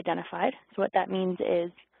required to be identified. So what that means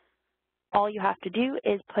is all you have to do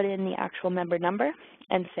is put in the actual member number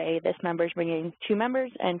and say this member is bringing 2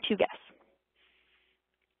 members and 2 guests.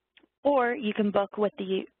 Or you can book with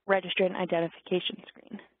the registrant identification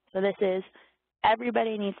screen. So this is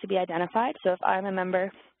everybody needs to be identified. So if I'm a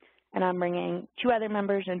member and I'm bringing 2 other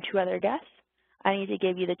members and 2 other guests, I need to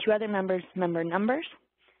give you the 2 other members' member numbers,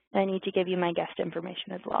 and I need to give you my guest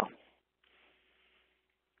information as well.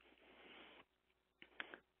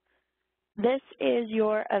 This is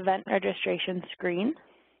your event registration screen.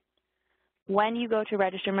 When you go to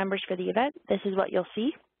register members for the event, this is what you'll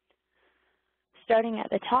see. Starting at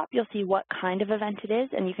the top, you'll see what kind of event it is,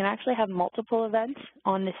 and you can actually have multiple events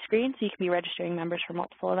on this screen, so you can be registering members for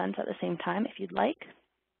multiple events at the same time if you'd like.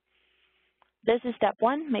 This is step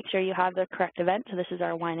 1, make sure you have the correct event, so this is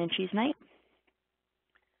our wine and cheese night.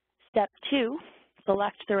 Step 2,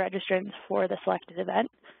 select the registrants for the selected event.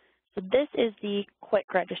 So this is the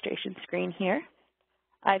quick registration screen here.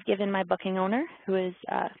 I've given my booking owner, who is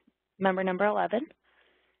member number 11,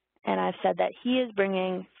 and I've said that he is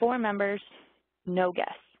bringing 4 members, no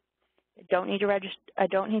guests. I don't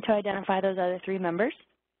need to identify those other 3 members.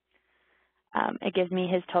 It gives me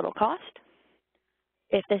his total cost.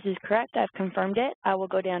 If this is correct, I've confirmed it. I will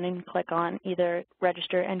go down and click on either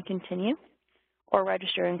register and continue or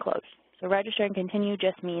register and close. So register and continue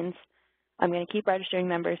just means I'm going to keep registering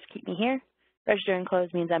members, keep me here. Register and close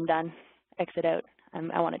means I'm done, exit out,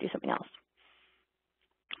 I want to do something else.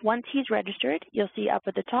 Once he's registered, you'll see up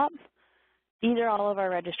at the top, these are all of our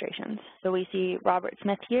registrations. So we see Robert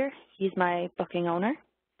Smith here, he's my booking owner.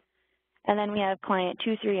 And then we have client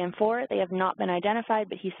 2, 3, and 4. They have not been identified,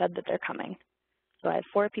 but he said that they're coming. So I have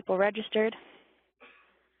 4 people registered,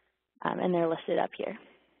 and they're listed up here.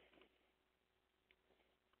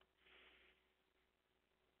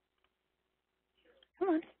 Come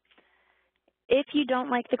on. If you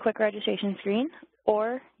don't like the quick registration screen,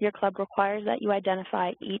 or your club requires that you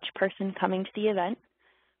identify each person coming to the event,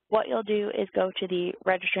 what you'll do is go to the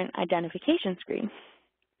registrant identification screen.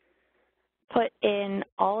 Put in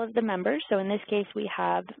all of the members. So in this case, we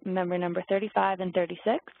have member number 35 and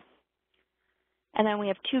 36. And then we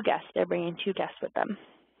have 2 guests. They're bringing 2 guests with them.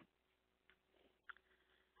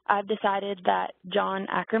 I've decided that John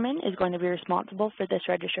Ackerman is going to be responsible for this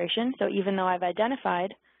registration. So even though I've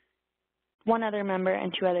identified 1 other member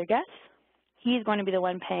and 2 other guests, he's going to be the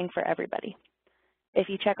one paying for everybody. If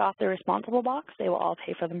you check off the responsible box, they will all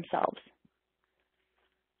pay for themselves.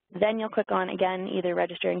 Then you'll click on, again, either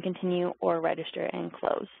register and continue or register and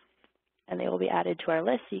close. And they will be added to our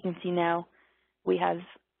list. So you can see now we have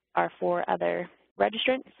our 4 other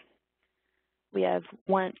registrants. We have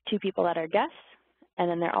 2 people that are guests, and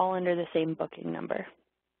then they're all under the same booking number.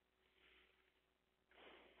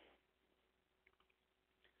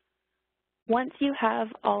 Once you have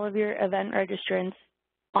all of your event registrants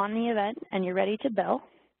on the event and you're ready to bill,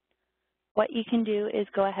 what you can do is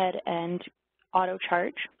go ahead and auto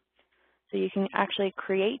charge. So you can actually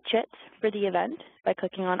create chits for the event by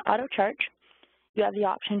clicking on auto charge. You have the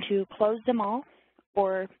option to close them all,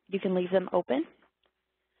 or you can leave them open.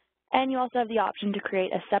 And you also have the option to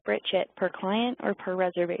create a separate chit per client or per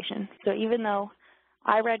reservation. So even though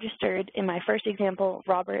I registered in my first example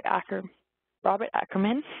Robert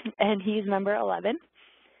Ackerman, and he's member 11,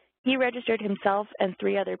 he registered himself and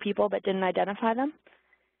 3 other people but didn't identify them.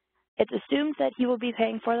 It's assumed that he will be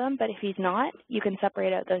paying for them, but if he's not, you can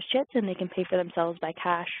separate out those chits and they can pay for themselves by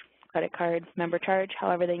cash, credit card, member charge,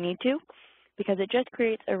 however they need to, because it just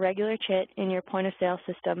creates a regular chit in your point of sale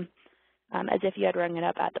system as if you had rung it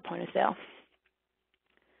up at the point of sale.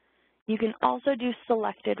 You can also do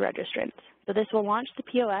selected registrants. So this will launch the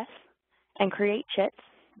POS and create chits.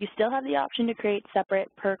 You still have the option to create separate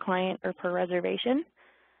per client or per reservation,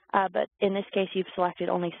 but in this case, you've selected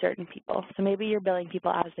only certain people. So maybe you're billing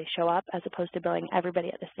people as they show up as opposed to billing everybody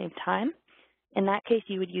at the same time. In that case,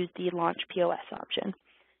 you would use the launch POS option.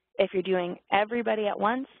 If you're doing everybody at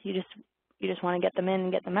once, you just want to get them in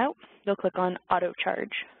and get them out, you'll click on auto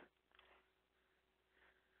charge.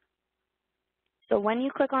 So when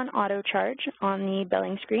you click on auto charge on the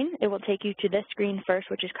billing screen, it will take you to this screen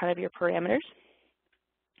first, which is kind of your parameters.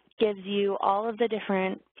 Gives you all of the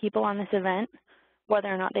different people on this event, whether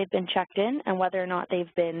or not they've been checked in and whether or not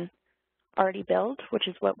they've been already billed, which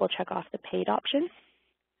is what we'll check off the paid option.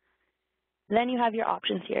 Then you have your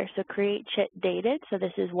options here. So create chit dated. So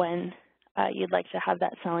this is when you'd like to have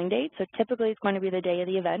that selling date. So typically it's going to be the day of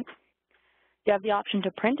the event. You have the option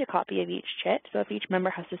to print a copy of each chit. So if each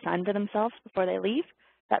member has to sign for themselves before they leave,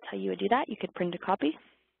 that's how you would do that. You could print a copy.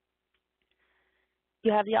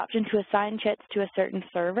 You have the option to assign chits to a certain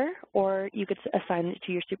server, or you could assign it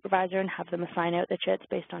to your supervisor and have them assign out the chits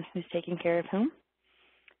based on who's taking care of whom.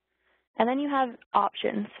 And then you have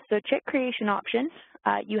options. So chit creation options,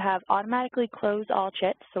 you have automatically close all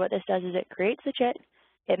chits. So what this does is it creates the chit,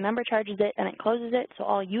 it member charges it, and it closes it. So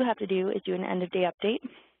all you have to do is do an end of day update.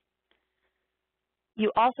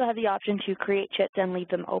 You also have the option to create chits and leave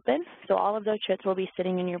them open. So all of those chits will be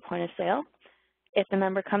sitting in your point of sale. If the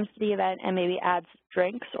member comes to the event and maybe adds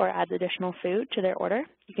drinks or adds additional food to their order,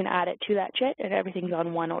 you can add it to that chit and everything's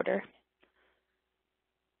on one order.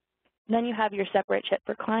 Then you have your separate chit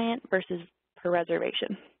per client versus per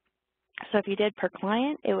reservation. So if you did per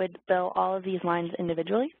client, it would bill all of these lines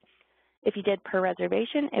individually. If you did per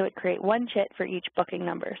reservation, it would create one chit for each booking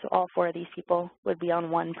number. So all 4 of these people would be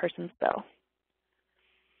on one person's bill.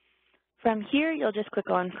 From here, you'll just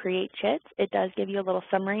click on Create Chits. It does give you a little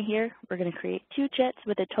summary here. We're going to create 2 chits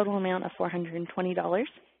with a total amount of $420.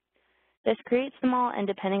 This creates them all, and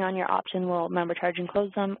depending on your option, will member charge and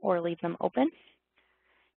close them or leave them open.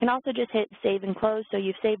 You can also just hit Save and Close, so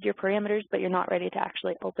you've saved your parameters, but you're not ready to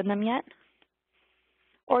actually open them yet.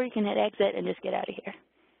 Or you can hit Exit and just get out of here.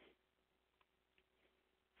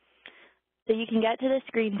 So you can get to this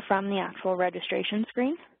screen from the actual registration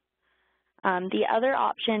screen. The other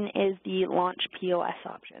option is the Launch POS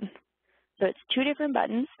option. So it's 2 different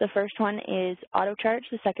buttons. The first one is Auto Charge.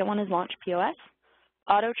 The second one is Launch POS.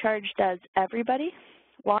 Auto Charge does everybody.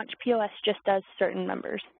 Launch POS just does certain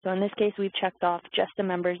members. So in this case, we've checked off just the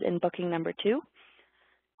members in booking number 2.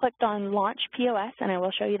 Clicked on Launch POS, and I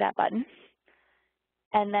will show you that button.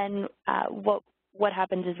 And then what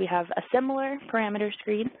happens is we have a similar parameter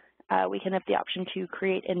screen. We can have the option to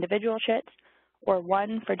create individual chits, or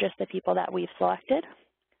one for just the people that we've selected.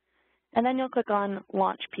 And then you'll click on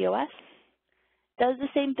Launch POS. Does the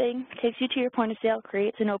same thing, takes you to your point of sale,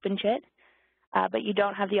 creates an open chit, but you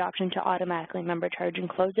don't have the option to automatically member charge and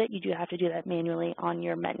close it. You do have to do that manually on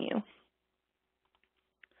your menu.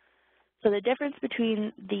 So the difference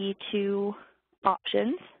between the 2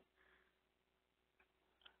 options,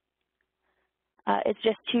 it's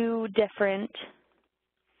just two different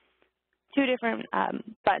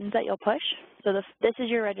buttons that you'll push. So this is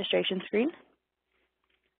your registration screen.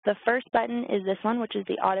 The first button is this one, which is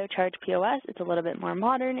the Auto Charge POS. It's a little bit more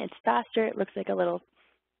modern. It's faster. It looks like a little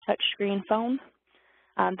touchscreen phone.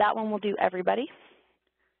 That one will do everybody.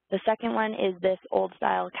 The second one is this old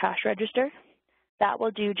style cash register. That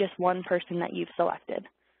will do just one person that you've selected.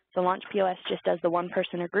 So Launch POS just does the one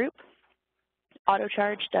person or group. Auto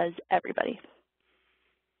Charge does everybody.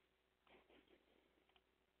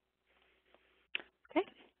 Okay.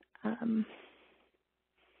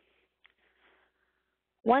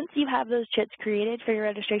 Once you have those chits created for your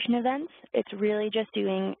registration events, it's really just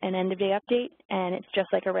doing an end of day update, and it's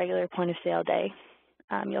just like a regular point of sale day.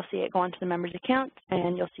 You'll see it go onto the member's account,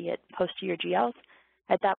 and you'll see it post to your GLs.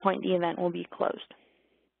 At that point, the event will be closed.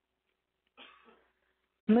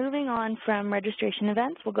 Moving on from registration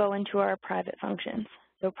events, we'll go into our private functions.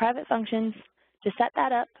 So private functions, to set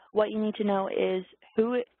that up, what you need to know is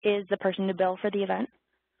who is the person to bill for the event,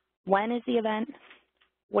 when is the event,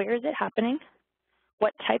 where is it happening,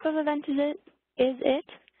 what type of event is it,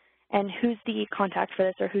 and who's the contact for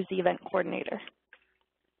this, or who's the event coordinator.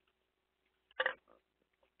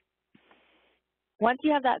 Once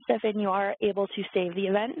you have that stuff in, you are able to save the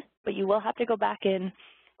event, but you will have to go back in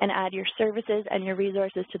and add your services and your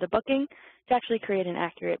resources to the booking to actually create an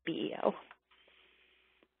accurate BEO.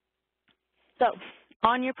 So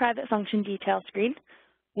on your private function detail screen,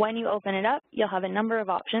 when you open it up, you'll have a number of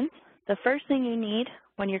options. The first thing you need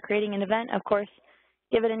when you're creating an event, of course,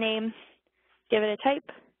 give it a name, give it a type,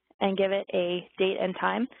 and give it a date and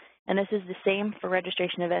time. And this is the same for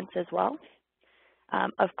registration events as well.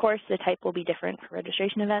 Of course, the type will be different for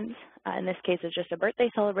registration events. In this case, it's just a birthday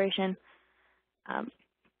celebration.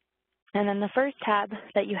 And then the first tab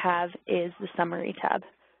that you have is the summary tab.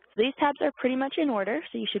 So these tabs are pretty much in order,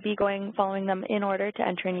 so you should be following them in order to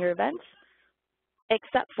enter in your events,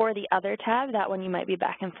 except for the other tab. That one you might be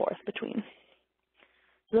back and forth between.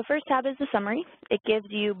 So the first tab is the summary. It gives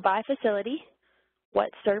you by facility what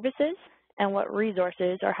services and what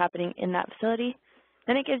resources are happening in that facility.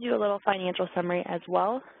 Then it gives you a little financial summary as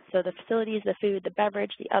well. So the facilities, the food, the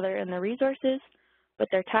beverage, the other, and the resources with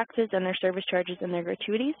their taxes and their service charges and their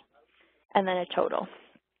gratuities, and then a total.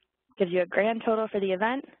 It gives you a grand total for the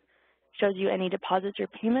event, shows you any deposits or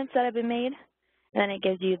payments that have been made, and then it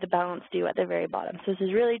gives you the balance due at the very bottom. So this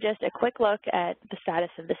is really just a quick look at the status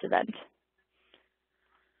of this event.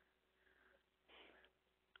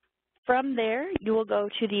 From there, you will go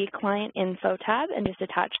to the Client Info tab and just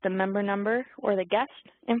attach the member number or the guest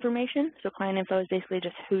information. So Client Info is basically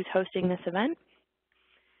just who's hosting this event.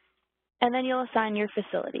 And then you'll assign your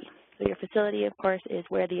facility. So your facility, of course, is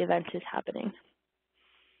where the event is happening.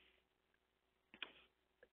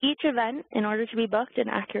 Each event, in order to be booked and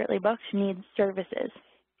accurately booked, needs services.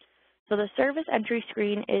 So the service entry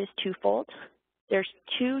screen is twofold. There's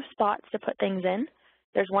two spots to put things in.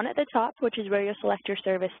 There's one at the top, which is where you'll select your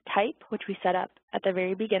service type, which we set up at the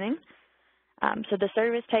very beginning. So the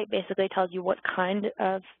service type basically tells you what kind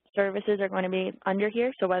of services are going to be under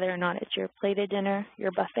here, so whether or not it's your plated dinner,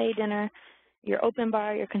 your buffet dinner, your open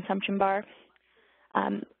bar, your consumption bar,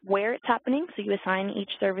 where it's happening, so you assign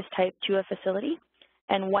each service type to a facility,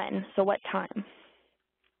 and when, so what time.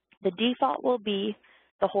 The default will be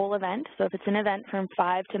the whole event, so if it's an event from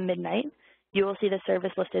 5 to midnight, you will see the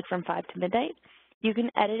service listed from 5 to midnight. You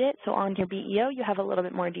can edit it, so on your BEO you have a little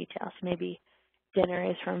bit more detail. So maybe dinner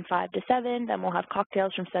is from 5 to 7, then we'll have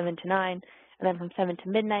cocktails from 7 to 9, and then from 7 to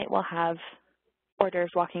midnight we'll have hors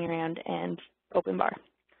d'oeuvres, walking around, and open bar.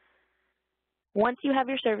 Once you have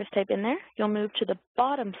your service type in there, you'll move to the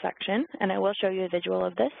bottom section, and I will show you a visual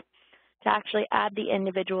of this, to actually add the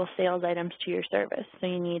individual sales items to your service. So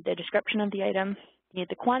you need the description of the item, you need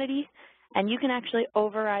the quantity, and you can actually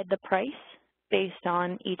override the price based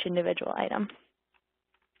on each individual item.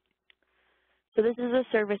 So this is a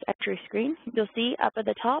service entry screen. You'll see up at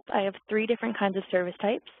the top, I have 3 different kinds of service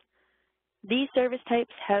types. These service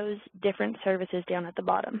types house different services down at the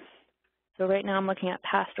bottom. So right now I'm looking at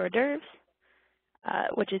past hors d'oeuvres,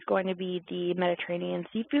 which is going to be the Mediterranean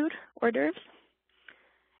seafood hors d'oeuvres.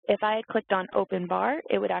 If I had clicked on open bar,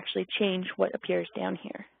 it would actually change what appears down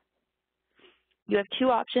here. You have 2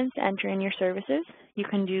 options to enter in your services. You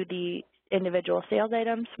can do the individual sales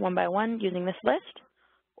items one by one using this list,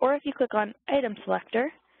 or if you click on item selector,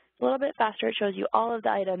 it's a little bit faster. It shows you all of the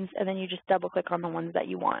items, and then you just double click on the ones that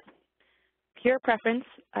you want. Pure preference,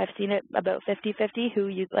 I've seen it about 50-50 who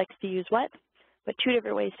likes to use what, but 2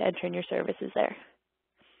 different ways to enter in your services there.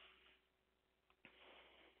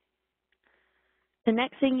 The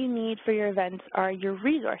next thing you need for your events are your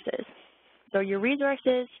resources. So your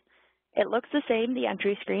resources, it looks the same, the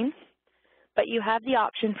entry screen, but you have the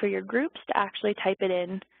option for your groups to actually type it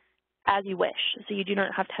in as you wish. So you do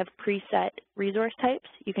not have to have preset resource types.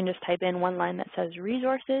 You can just type in one line that says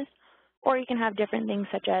resources, or you can have different things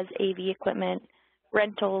such as AV equipment,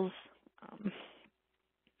 rentals,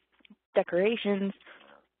 decorations.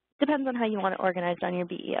 Depends on how you want it organized on your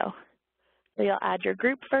BEO. So you'll add your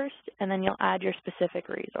group first, and then you'll add your specific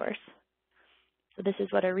resource. So this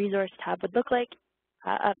is what a resource tab would look like.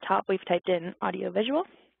 Up top, we've typed in audio-visual.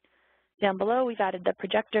 Down below, we've added the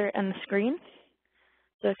projector and the screen.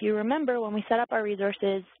 So if you remember, when we set up our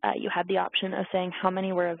resources, you had the option of saying how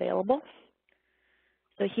many were available.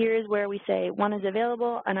 So here is where we say 1 is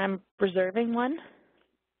available, and I'm reserving 1.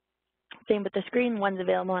 Same with the screen, 1's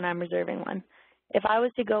available, and I'm reserving 1. If I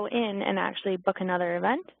was to go in and actually book another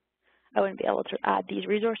event, I wouldn't be able to add these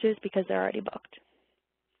resources because they're already booked.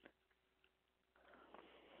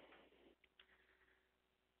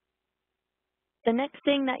 The next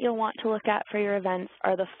thing that you'll want to look at for your events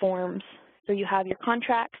are the forms. So you have your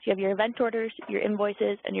contracts, you have your event orders, your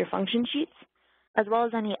invoices, and your function sheets, as well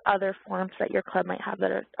as any other forms that your club might have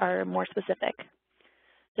that are more specific.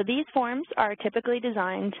 So these forms are typically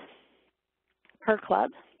designed per club.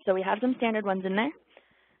 So we have some standard ones in there.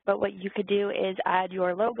 But what you could do is add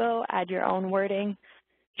your logo, add your own wording,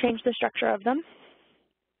 change the structure of them,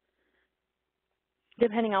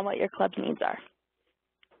 depending on what your club's needs are.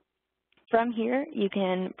 From here, you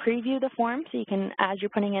can preview the form. So you can, as you're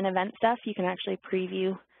putting in event stuff, you can actually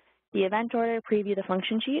preview the event order, preview the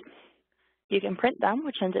function sheet. You can print them,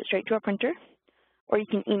 which sends it straight to a printer, or you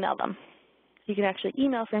can email them. So you can actually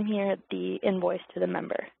email from here the invoice to the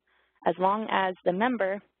member, as long as the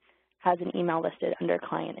member has an email listed under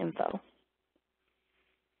client info.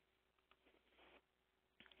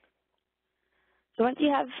 So once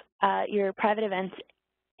you have your private events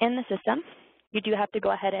in the system, you do have to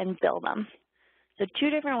go ahead and bill them. So 2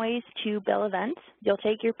 different ways to bill events. You'll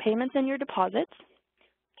take your payments and your deposits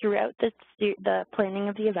throughout the planning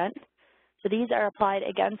of the event. So these are applied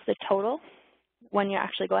against the total when you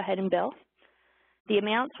actually go ahead and bill. The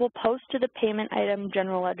amounts will post to the payment item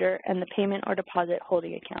general ledger and the payment or deposit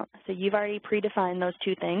holding account. So you've already predefined those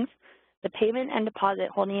 2 things. The payment and deposit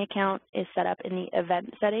holding account is set up in the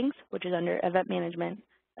event settings, which is under event management,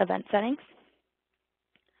 event settings.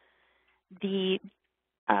 the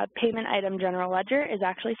payment item general ledger is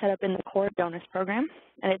actually set up in the core Jonas program,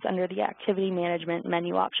 and it's under the activity management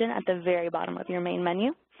menu option at the very bottom of your main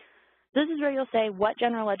menu. This is where you'll say what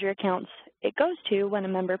general ledger accounts it goes to when a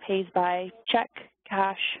member pays by check,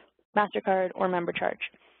 cash, MasterCard, or member charge.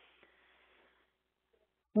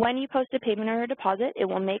 When you post a payment or a deposit, it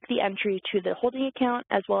will make the entry to the holding account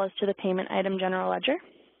as well as to the payment item general ledger.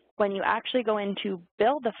 When you actually go in to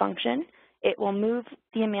bill the function, it will move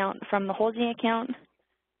the amount from the holding account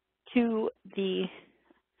to the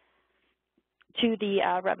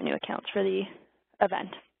revenue accounts for the event.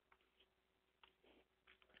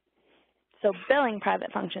 So billing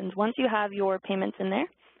private functions, once you have your payments in there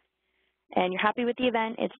and you're happy with the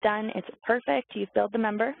event, it's done, it's perfect, you've billed the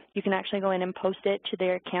member, you can actually go in and post it to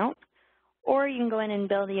their account, or you can go in and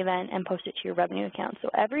bill the event and post it to your revenue account. So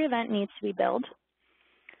every event needs to be billed.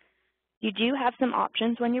 You do have some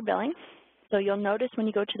options when you're billing. So you'll notice when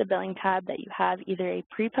you go to the billing tab that you have either a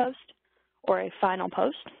pre-post or a final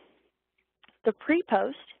post. The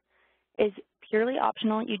pre-post is purely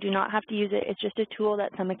optional. You do not have to use it. It's just a tool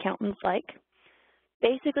that some accountants like.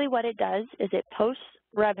 Basically what it does is it posts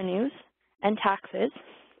revenues and taxes,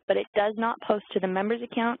 but it does not post to the member's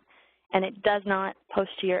account, and it does not post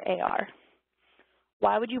to your AR.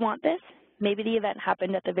 Why would you want this? Maybe the event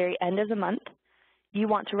happened at the very end of the month. You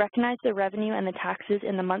want to recognize the revenue and the taxes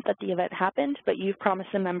in the month that the event happened, but you've promised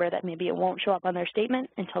the member that maybe it won't show up on their statement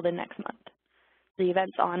until the next month. The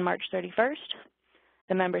event's on March 31st.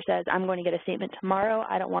 The member says, I'm going to get a statement tomorrow.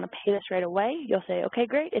 I don't want to pay this right away. You'll say, okay,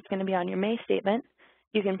 great. It's going to be on your May statement.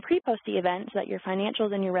 You can pre-post the event so that your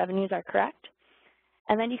financials and your revenues are correct.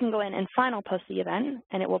 And then you can go in and final post the event,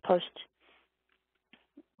 and it will post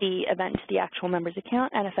the event to the actual member's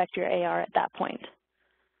account and affect your AR at that point.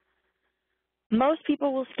 Most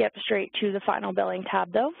people will skip straight to the final billing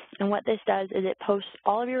tab though, and what this does is it posts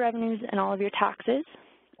all of your revenues and all of your taxes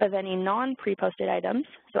of any non-pre-posted items.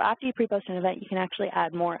 So after you pre-post an event, you can actually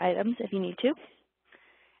add more items if you need to.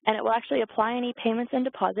 And it will actually apply any payments and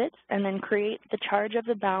deposits and then create the charge of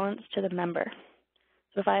the balance to the member.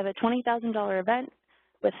 So if I have a $20,000 event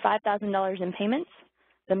with $5,000 in payments,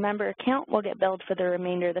 the member account will get billed for the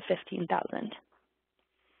remainder of the $15,000.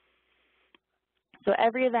 So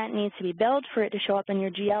every event needs to be billed for it to show up in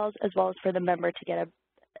your GLs as well as for the member to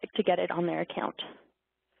get it on their account.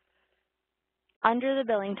 Under the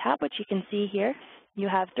billing tab, which you can see here, you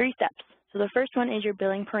have 3 steps. So the first one is your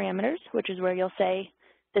billing parameters, which is where you'll say,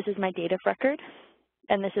 this is my date of record,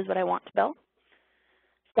 and this is what I want to bill.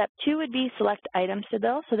 Step 2 would be select items to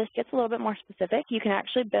bill. So this gets a little bit more specific. You can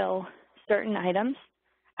actually bill certain items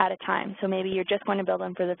at a time. So maybe you're just going to bill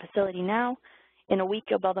them for the facility now. In a week,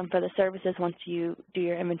 you'll bill them for the services once you do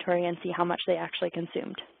your inventory and see how much they actually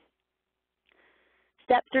consumed.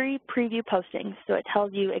 Step 3, preview postings. So it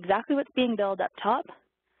tells you exactly what's being billed up top.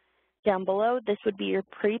 Down below, this would be your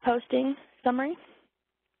pre-posting summary.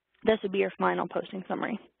 This would be your final posting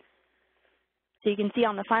summary. So you can see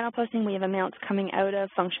on the final posting, we have amounts coming out of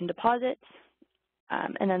function deposits.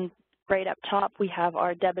 And then right up top, we have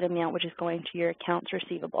our debit amount, which is going to your accounts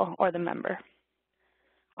receivable or the member.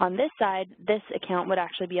 On this side, this account would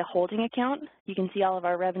actually be a holding account. You can see all of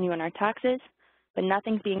our revenue and our taxes, but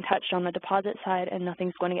nothing's being touched on the deposit side and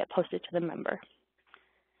nothing's going to get posted to the member.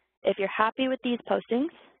 If you're happy with these postings,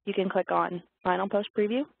 you can click on Final Post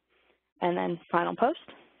Preview and then Final Post.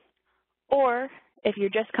 Or if you're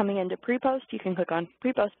just coming into pre-post, you can click on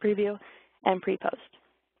Pre-Post Preview and Pre-Post.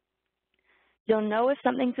 You'll know if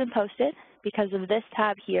something's been posted because of this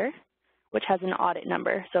tab here, which has an audit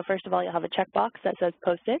number. So first of all, you'll have a checkbox that says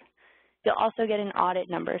posted. You'll also get an audit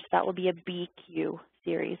number, so that will be a BQ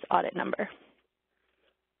series audit number.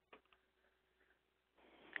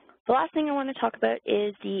 The last thing I want to talk about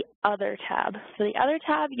is the Other tab. So the Other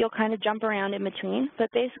tab, you'll kind of jump around in between, but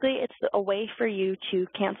basically it's a way for you to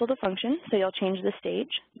cancel the function. So you'll change the stage.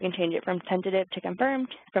 You can change it from tentative to confirmed,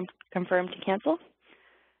 from confirmed to cancel.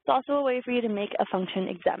 It's also a way for you to make a function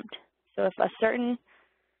exempt. So if a certain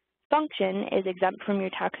function is exempt from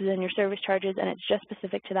your taxes and your service charges and it's just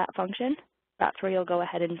specific to that function, that's where you'll go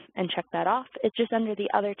ahead and check that off. It's just under the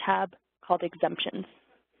Other tab called Exemptions.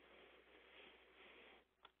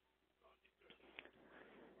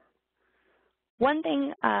 One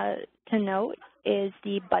thing to note is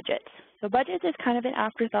the budgets. So budgets is kind of an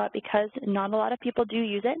afterthought because not a lot of people do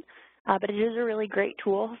use it, but it is a really great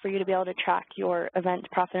tool for you to be able to track your event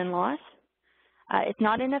profit and loss. It's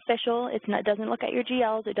not an official, it doesn't look at your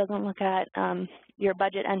GLs, it doesn't look at your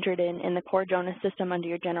budget entered in the core Jonas system under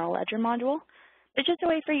your general ledger module. It's just a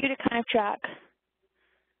way for you to kind of track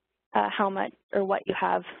how much or what you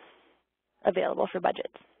have available for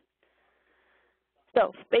budgets.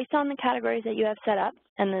 So based on the categories that you have set up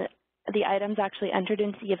and the items actually entered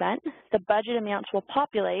into the event, the budget amounts will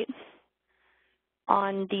populate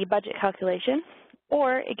on the budget calculation,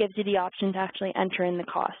 or it gives you the option to actually enter in the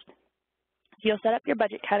cost. So you'll set up your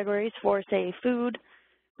budget categories for, say, food,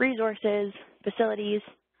 resources, facilities,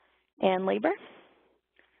 and labor.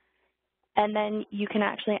 And then you can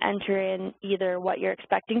actually enter in either what you're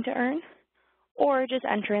expecting to earn or just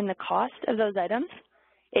enter in the cost of those items.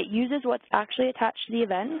 It uses what's actually attached to the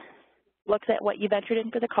event, looks at what you've entered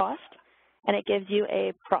in for the cost, and it gives you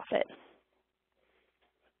a profit.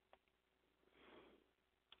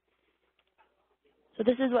 So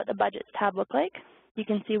this is what the budgets tab look like. You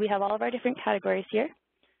can see we have all of our different categories here.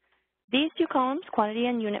 These two columns, quantity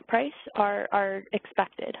and unit price, are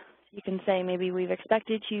expected. You can say maybe we've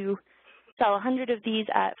expected to sell 100 of these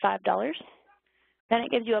at $5. Then it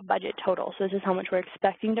gives you a budget total. So this is how much we're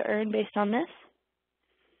expecting to earn based on this.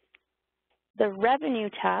 The revenue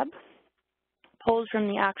tab pulls from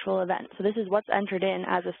the actual event. So this is what's entered in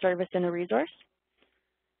as a service and a resource.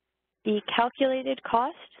 The calculated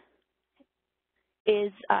cost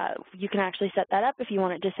is, you can actually set that up if you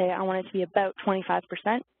want it to say, I want it to be about 25%.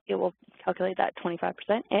 It will calculate that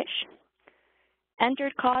 25%-ish.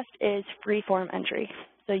 Entered cost is free-form entry.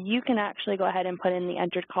 So you can actually go ahead and put in the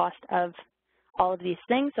entered cost of all of these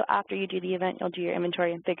things. So after you do the event, you'll do your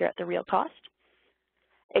inventory and figure out the real cost.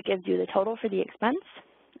 It gives you the total for the expense,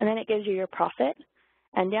 and then it gives you your profit.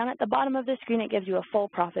 And down at the bottom of the screen, it gives you a full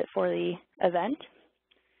profit for the event.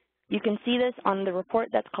 You can see this on the report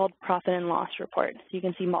that's called Profit and Loss Report. So you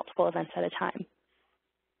can see multiple events at a time.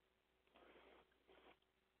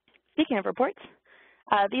 Speaking of reports,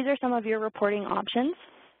 these are some of your reporting options.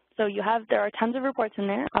 So there are tons of reports in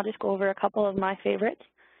there. I'll just go over a couple of my favorites.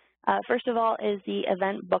 First of all is the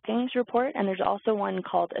Event Bookings Report, and there's also one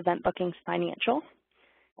called Event Bookings Financial.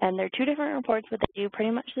 And they're two different reports, but they do pretty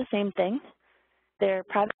much the same thing. They're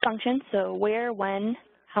private functions, so where, when,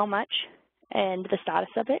 how much, and the status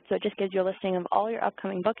of it. So it just gives you a listing of all your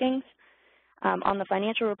upcoming bookings. On the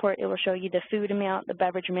financial report, it will show you the food amount, the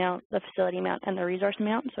beverage amount, the facility amount, and the resource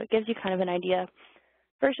amount. So it gives you kind of an idea,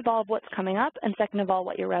 first of all, of what's coming up, and second of all,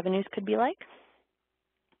 what your revenues could be like.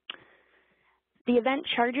 The Event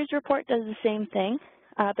Charges Report does the same thing,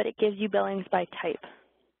 but it gives you billings by type.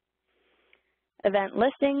 Event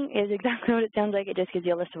Listing is exactly what it sounds like. It just gives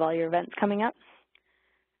you a list of all your events coming up.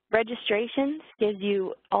 Registrations gives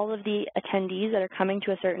you all of the attendees that are coming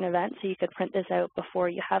to a certain event, so you could print this out before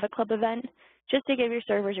you have a club event, just to give your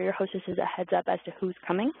servers or your hostesses a heads up as to who's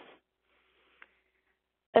coming.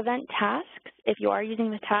 Event Tasks, if you are using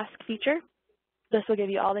the task feature, this will give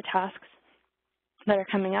you all the tasks that are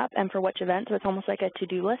coming up and for which event, so it's almost like a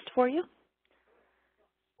to-do list for you.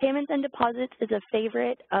 Payments and Deposits is a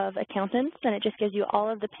favorite of accountants, and it just gives you all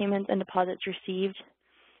of the payments and deposits received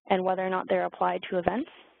and whether or not they're applied to events.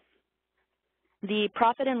 The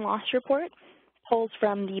Profit and Loss Report pulls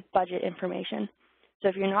from the budget information. So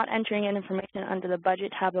if you're not entering in information under the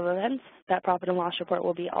budget tab of events, that Profit and Loss Report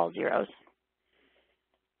will be all zeros.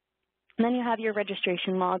 And then you have your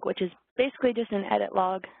registration log, which is basically just an edit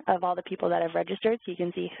log of all the people that have registered, so you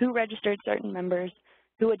can see who registered certain members,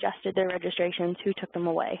 who adjusted their registrations, who took them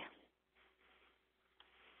away.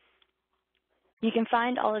 You can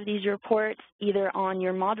find all of these reports either on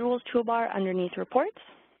your modules toolbar underneath reports,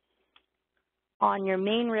 on your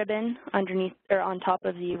main ribbon underneath or on top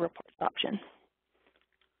of the reports option.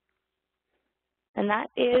 And that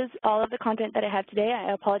is all of the content that I have today.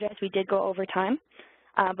 I apologize, we did go over time.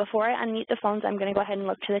 Before I unmute the phones, I'm going to go ahead and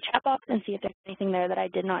look to the chat box and see if there's anything there that I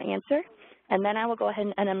did not answer. And then I will go ahead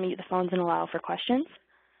and unmute the phones and allow for questions.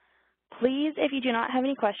 Please, if you do not have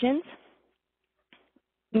any questions,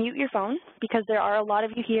 mute your phone because there are a lot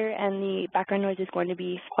of you here and the background noise is going to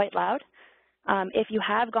be quite loud. If you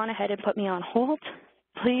have gone ahead and put me on hold,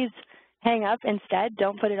 please hang up instead.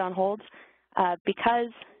 Don't put it on hold because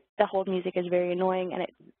the hold music is very annoying and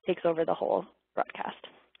it takes over the whole broadcast.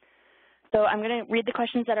 So I'm going to read the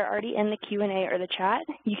questions that are already in the Q&A or the chat.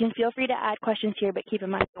 You can feel free to add questions here, but keep in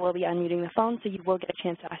mind that we'll be unmuting the phone, so you will get a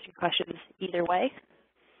chance to ask your questions either way.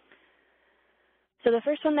 So the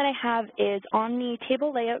first one that I have is on the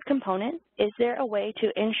table layout component, is there a way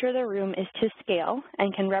to ensure the room is to scale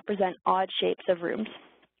and can represent odd shapes of rooms?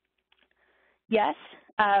 Yes,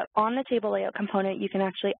 on the table layout component, you can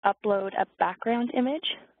actually upload a background image.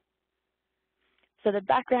 So the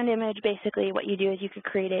background image, basically what you do is you could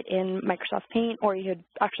create it in Microsoft Paint, or you could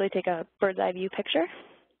actually take a bird's eye view picture.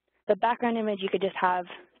 The background image, you could just have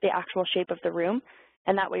the actual shape of the room,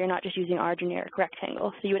 and that way you're not just using our generic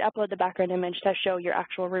rectangle. So you would upload the background image to show your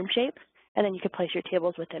actual room shape, and then you could place your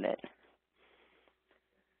tables within it.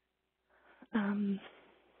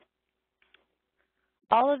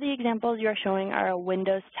 All of the examples you are showing are a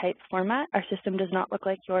Windows type format. Our system does not look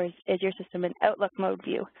like yours. Is your system in Outlook mode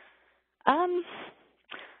view? I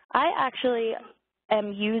actually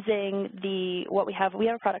am using what we have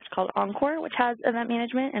a product called Encore, which has event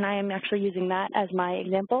management, and I am actually using that as my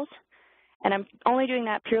examples. And I'm only doing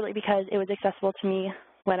that purely because it was accessible to me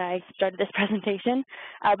when I started this presentation,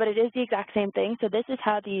 but it is the exact same thing. So this is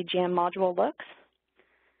how the JAM module looks.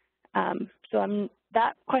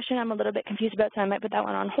 That question I'm a little bit confused about, so I might put that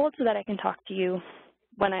one on hold so that I can talk to you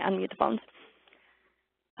when I unmute the phones.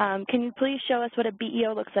 Can you please show us what a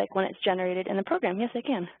BEO looks like when it's generated in the program? Yes, I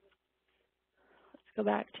can. Let's go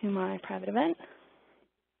back to my private event.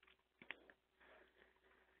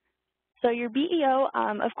 So your BEO,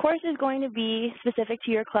 of course, is going to be specific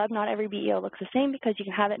to your club. Not every BEO looks the same because you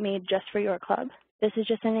can have it made just for your club. This is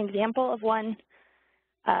just an example of one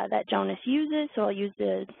that Jonas uses. So I'll use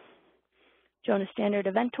the Jonas standard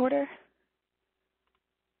event order,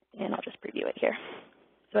 and I'll just preview it here.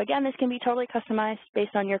 So again, this can be totally customized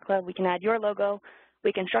based on your club. We can add your logo.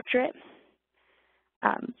 We can structure it.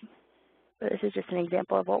 But this is just an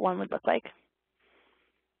example of what one would look like.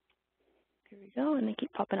 Here we go, and they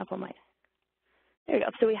keep popping up on my, there we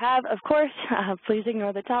go. So we have, of course, please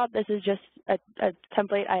ignore the top. This is just a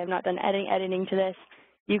template. I have not done any editing to this.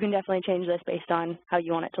 You can definitely change this based on how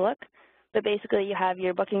you want it to look. But basically, you have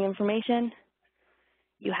your booking information.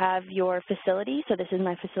 You have your facility. So this is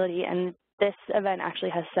my facility, and this event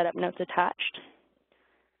actually has setup notes attached.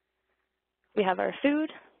 We have our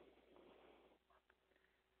food.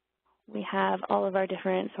 We have all of our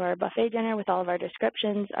different, so our buffet dinner with all of our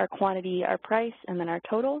descriptions, our quantity, our price, and then our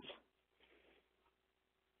totals.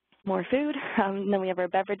 More food. Then we have our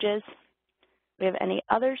beverages. We have any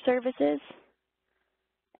other services,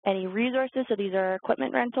 any resources. So these are our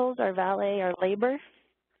equipment rentals, our valet, our labor.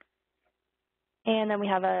 And then we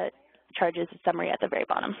have a charges summary at the very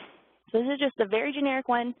bottom. So this is just a very generic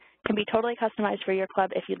one. Can be totally customized for your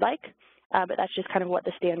club if you'd like, but that's just kind of what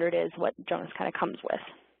the standard is, what Jonas kind of comes with.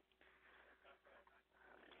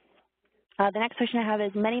 The next question I have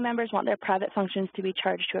is, many members want their private functions to be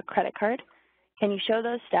charged to a credit card. Can you show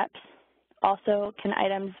those steps? Also, can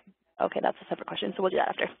items, okay, that's a separate question, so we'll do that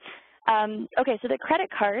after. Okay, so the credit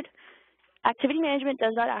card, activity management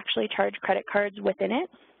does not actually charge credit cards within it.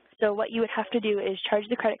 So what you would have to do is charge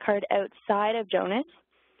the credit card outside of Jonas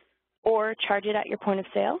or charge it at your point of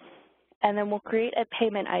sale. And then we'll create a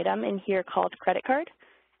payment item in here called credit card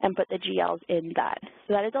and put the GLs in that.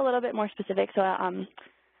 So that is a little bit more specific. So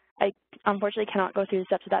I unfortunately cannot go through the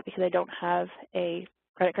steps of that because I don't have a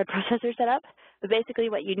credit card processor set up. But basically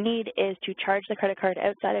what you need is to charge the credit card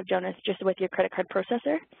outside of Jonas just with your credit card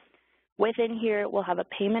processor. Within here, we'll have a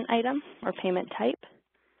payment item or payment type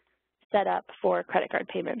set up for credit card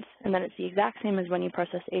payments. And then it's the exact same as when you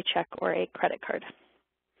process a check or a credit card.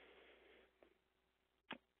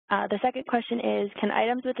 The second question is, can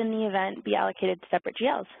items within the event be allocated to separate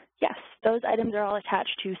GLs? Yes, those items are all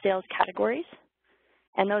attached to sales categories,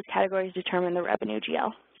 and those categories determine the revenue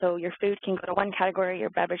GL. So your food can go to one category, your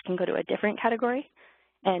beverage can go to a different category,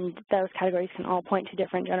 and those categories can all point to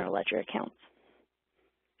different general ledger accounts.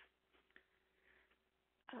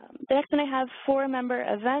 The next one I have, for member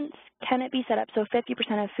events, can it be set up so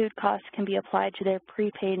 50% of food costs can be applied to their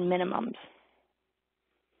prepaid minimums?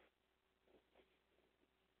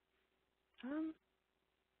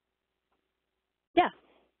 Yeah,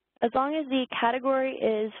 as long as the category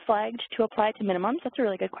is flagged to apply to minimums. That's a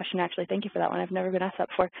really good question, actually. Thank you for that one. I've never been asked that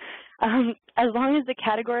before. As long as the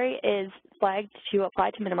category is flagged to apply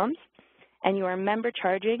to minimums and you are member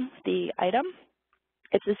charging the item,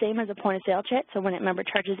 it's the same as a point of sale check. So when a member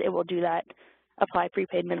charges, it will do that, apply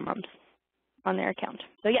prepaid minimums on their account.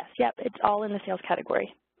 So yes, yep, it's all in the sales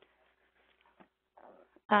category.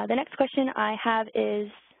 The next question I have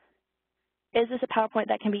is this a PowerPoint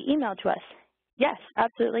that can be emailed to us? Yes,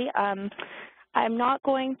 absolutely. I'm not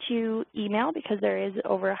going to email because there is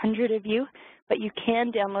over 100 of you, but you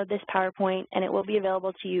can download this PowerPoint and it will be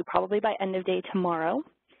available to you probably by end of day tomorrow.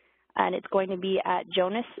 And it's going to be at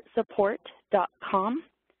jonassupport.com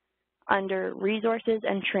under resources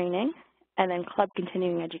and training, and then club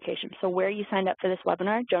continuing education. So where you signed up for this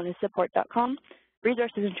webinar, jonassupport.com,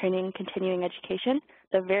 resources and training, continuing education.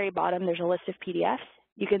 At the very bottom, there's a list of PDFs.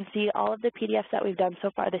 You can see all of the PDFs that we've done so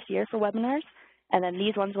far this year for webinars, and then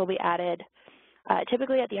these ones will be added.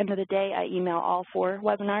 Typically at the end of the day, I email all 4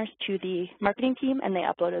 webinars to the marketing team, and they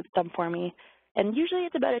uploaded them for me. And usually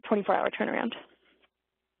it's about a 24-hour turnaround.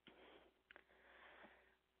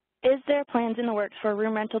 Is there plans in the works for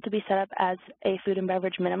room rental to be set up as a food and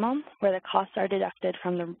beverage minimum where the costs are deducted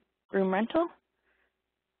from the room rental?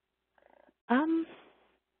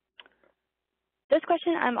 This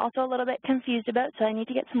question I'm also a little bit confused about, so I need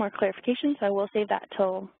to get some more clarification, so I will save that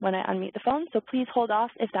till when I unmute the phone. So please hold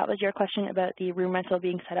off if that was your question about the room rental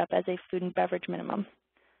being set up as a food and beverage minimum.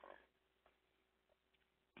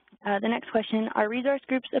 The next question, our resource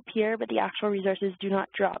groups appear, but the actual resources do not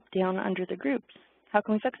drop down under the groups. How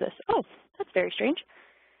can we fix this? Oh, that's very strange.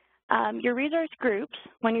 Your resource groups,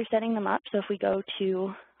 when you're setting them up, so if we go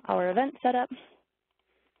to our event setup,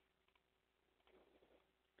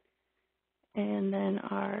 and then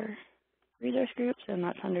our resource groups, and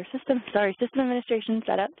that's under system administration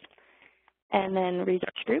setup, and then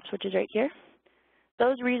resource groups, which is right here.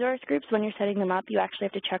 Those resource groups, when you're setting them up, you actually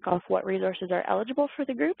have to check off what resources are eligible for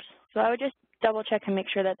the groups. So I would just double check and make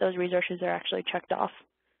sure that those resources are actually checked off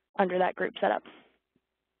under that group setup.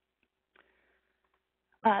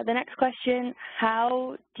 The next question,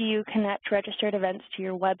 how do you connect registered events to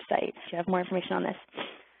your website? Do you have more information on this?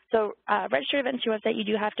 So registered events to your website, you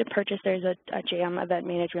do have to purchase. There's a JAM event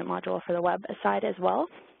management module for the web side as well.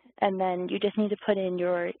 And then you just need to put in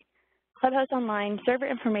your Clubhouse Online server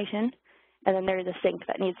information, and then there's a sync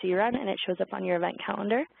that needs to be run, and it shows up on your event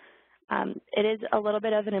calendar. It is a little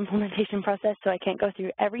bit of an implementation process, so I can't go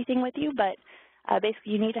through everything with you, but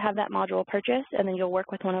basically you need to have that module purchased, and then you'll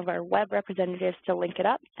work with one of our web representatives to link it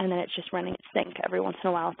up, and then it's just running its sync every once in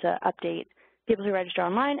a while to update people who register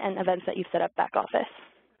online and events that you've set up back office.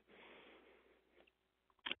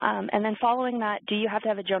 And then following that, do you have to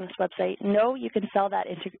have a Jonas website? No, you can sell that,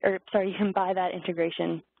 you can buy that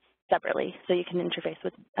integration separately, so you can interface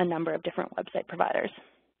with a number of different website providers.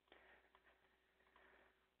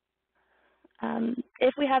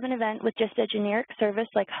 If we have an event with just a generic service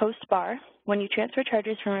like host bar, when you transfer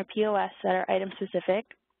charges from a POS that are item specific,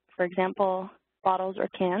 for example, bottles or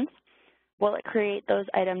cans, will it create those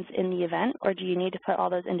items in the event, or do you need to put all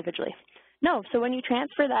those individually? No, so when you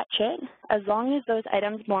transfer that chit, as long as those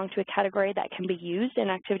items belong to a category that can be used in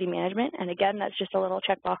activity management, and again, that's just a little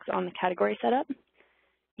checkbox on the category setup,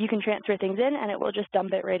 you can transfer things in and it will just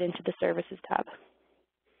dump it right into the services tab.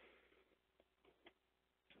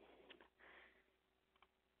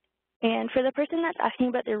 And for the person that's asking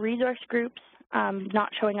about their resource groups not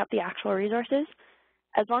showing up the actual resources,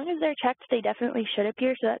 as long as they're checked, they definitely should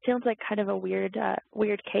appear. So that sounds like kind of a weird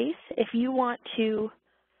case. If you want to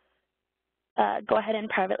go ahead and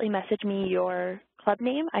privately message me your club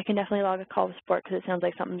name, I can definitely log a call with support because it sounds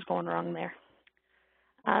like something's going wrong there.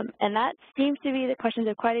 And that seems to be the questions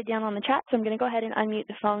I've quieted down on the chat, so I'm going to go ahead and unmute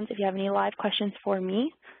the phones if you have any live questions for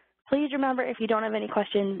me. Please remember, if you don't have any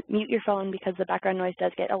questions, mute your phone because the background noise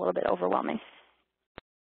does get a little bit overwhelming.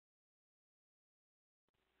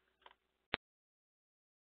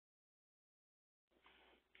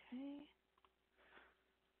 Okay.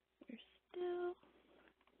 You're still.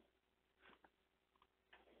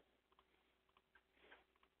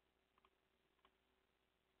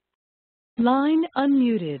 Line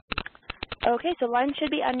unmuted. Okay, so line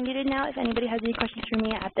should be unmuted now if anybody has any questions for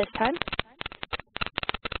me at this time.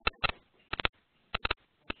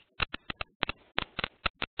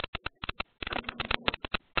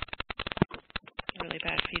 Really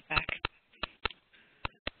bad feedback.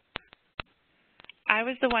 I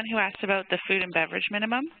was the one who asked about the food and beverage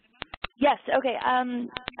minimum. Yes, okay. I'm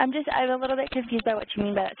a little bit confused by what you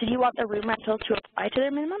mean by that. So do you want the room rental to apply to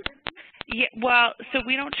their minimum? Yeah, well, so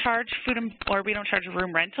we don't charge we don't charge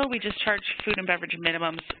room rental. We just charge food and beverage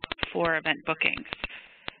minimums for event bookings.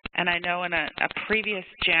 And I know in a previous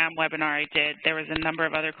JAM webinar I did, there was a number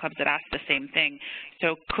of other clubs that asked the same thing.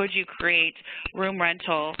 So could you create room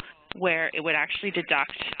rental where it would actually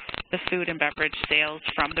deduct the food and beverage sales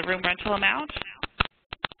from the room rental amount?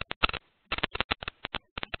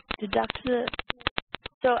 Deduct the,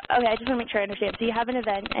 so, okay, I just want to make sure I understand. So you have an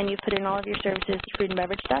event and you put in all of your services, food and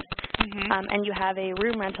beverage stuff, and you have a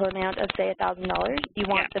room rental amount of, say, $1,000. You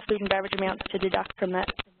want the food and beverage amount to deduct from that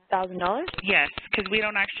 $1,000? Yes, because we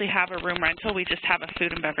don't actually have a room rental. We just have a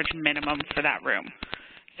food and beverage minimum for that room.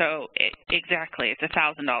 So exactly, it's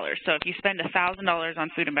 $1,000. So if you spend $1,000 on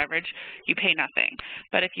food and beverage, you pay nothing.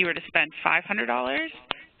 But if you were to spend $500,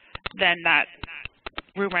 then that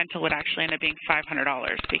room rental would actually end up being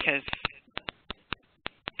 $500 because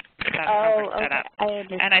that's how we're set up.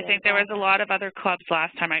 And I think there was a lot of other clubs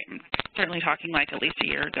last time, I'm certainly talking like at least a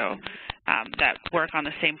year ago, that work on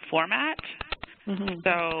the same format.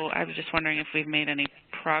 So I was just wondering if we've made any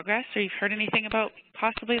progress or you've heard anything about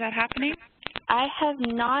possibly that happening? I have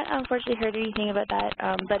not, unfortunately, heard anything about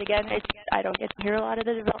that. But again, I don't get to hear a lot of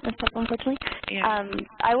the development stuff, unfortunately. Yeah.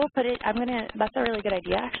 I will put it. That's a really good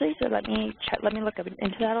idea, actually. So let me look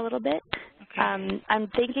into that a little bit. Okay. I'm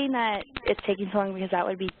thinking that it's taking so long because that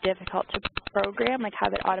would be difficult to program, like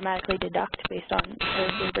have it automatically deduct based on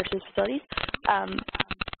services versus facilities.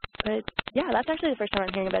 But yeah, that's actually the first time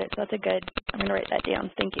I'm hearing about it, so that's a good. I'm going to write that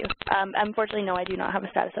down. Thank you. Unfortunately, no, I do not have a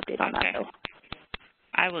status update on that, though.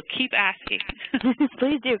 I will keep asking.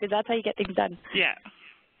 Please do, because that's how you get things done. Yeah.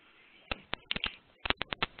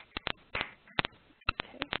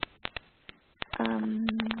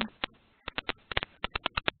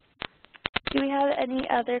 Do we have any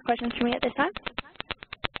other questions for me at this time?